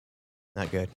myself. Not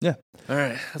good. All right.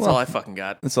 That's Well, all I fucking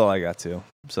got. That's all I got too.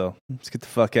 So let's get the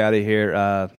fuck out of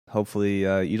here. Hopefully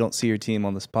you don't see your team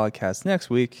on this podcast next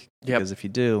week. Yep. Because if you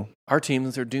do, Our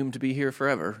teams are doomed to be here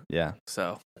forever. yeah,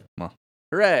 So, Well.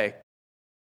 hooray.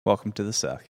 welcome to the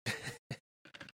suck.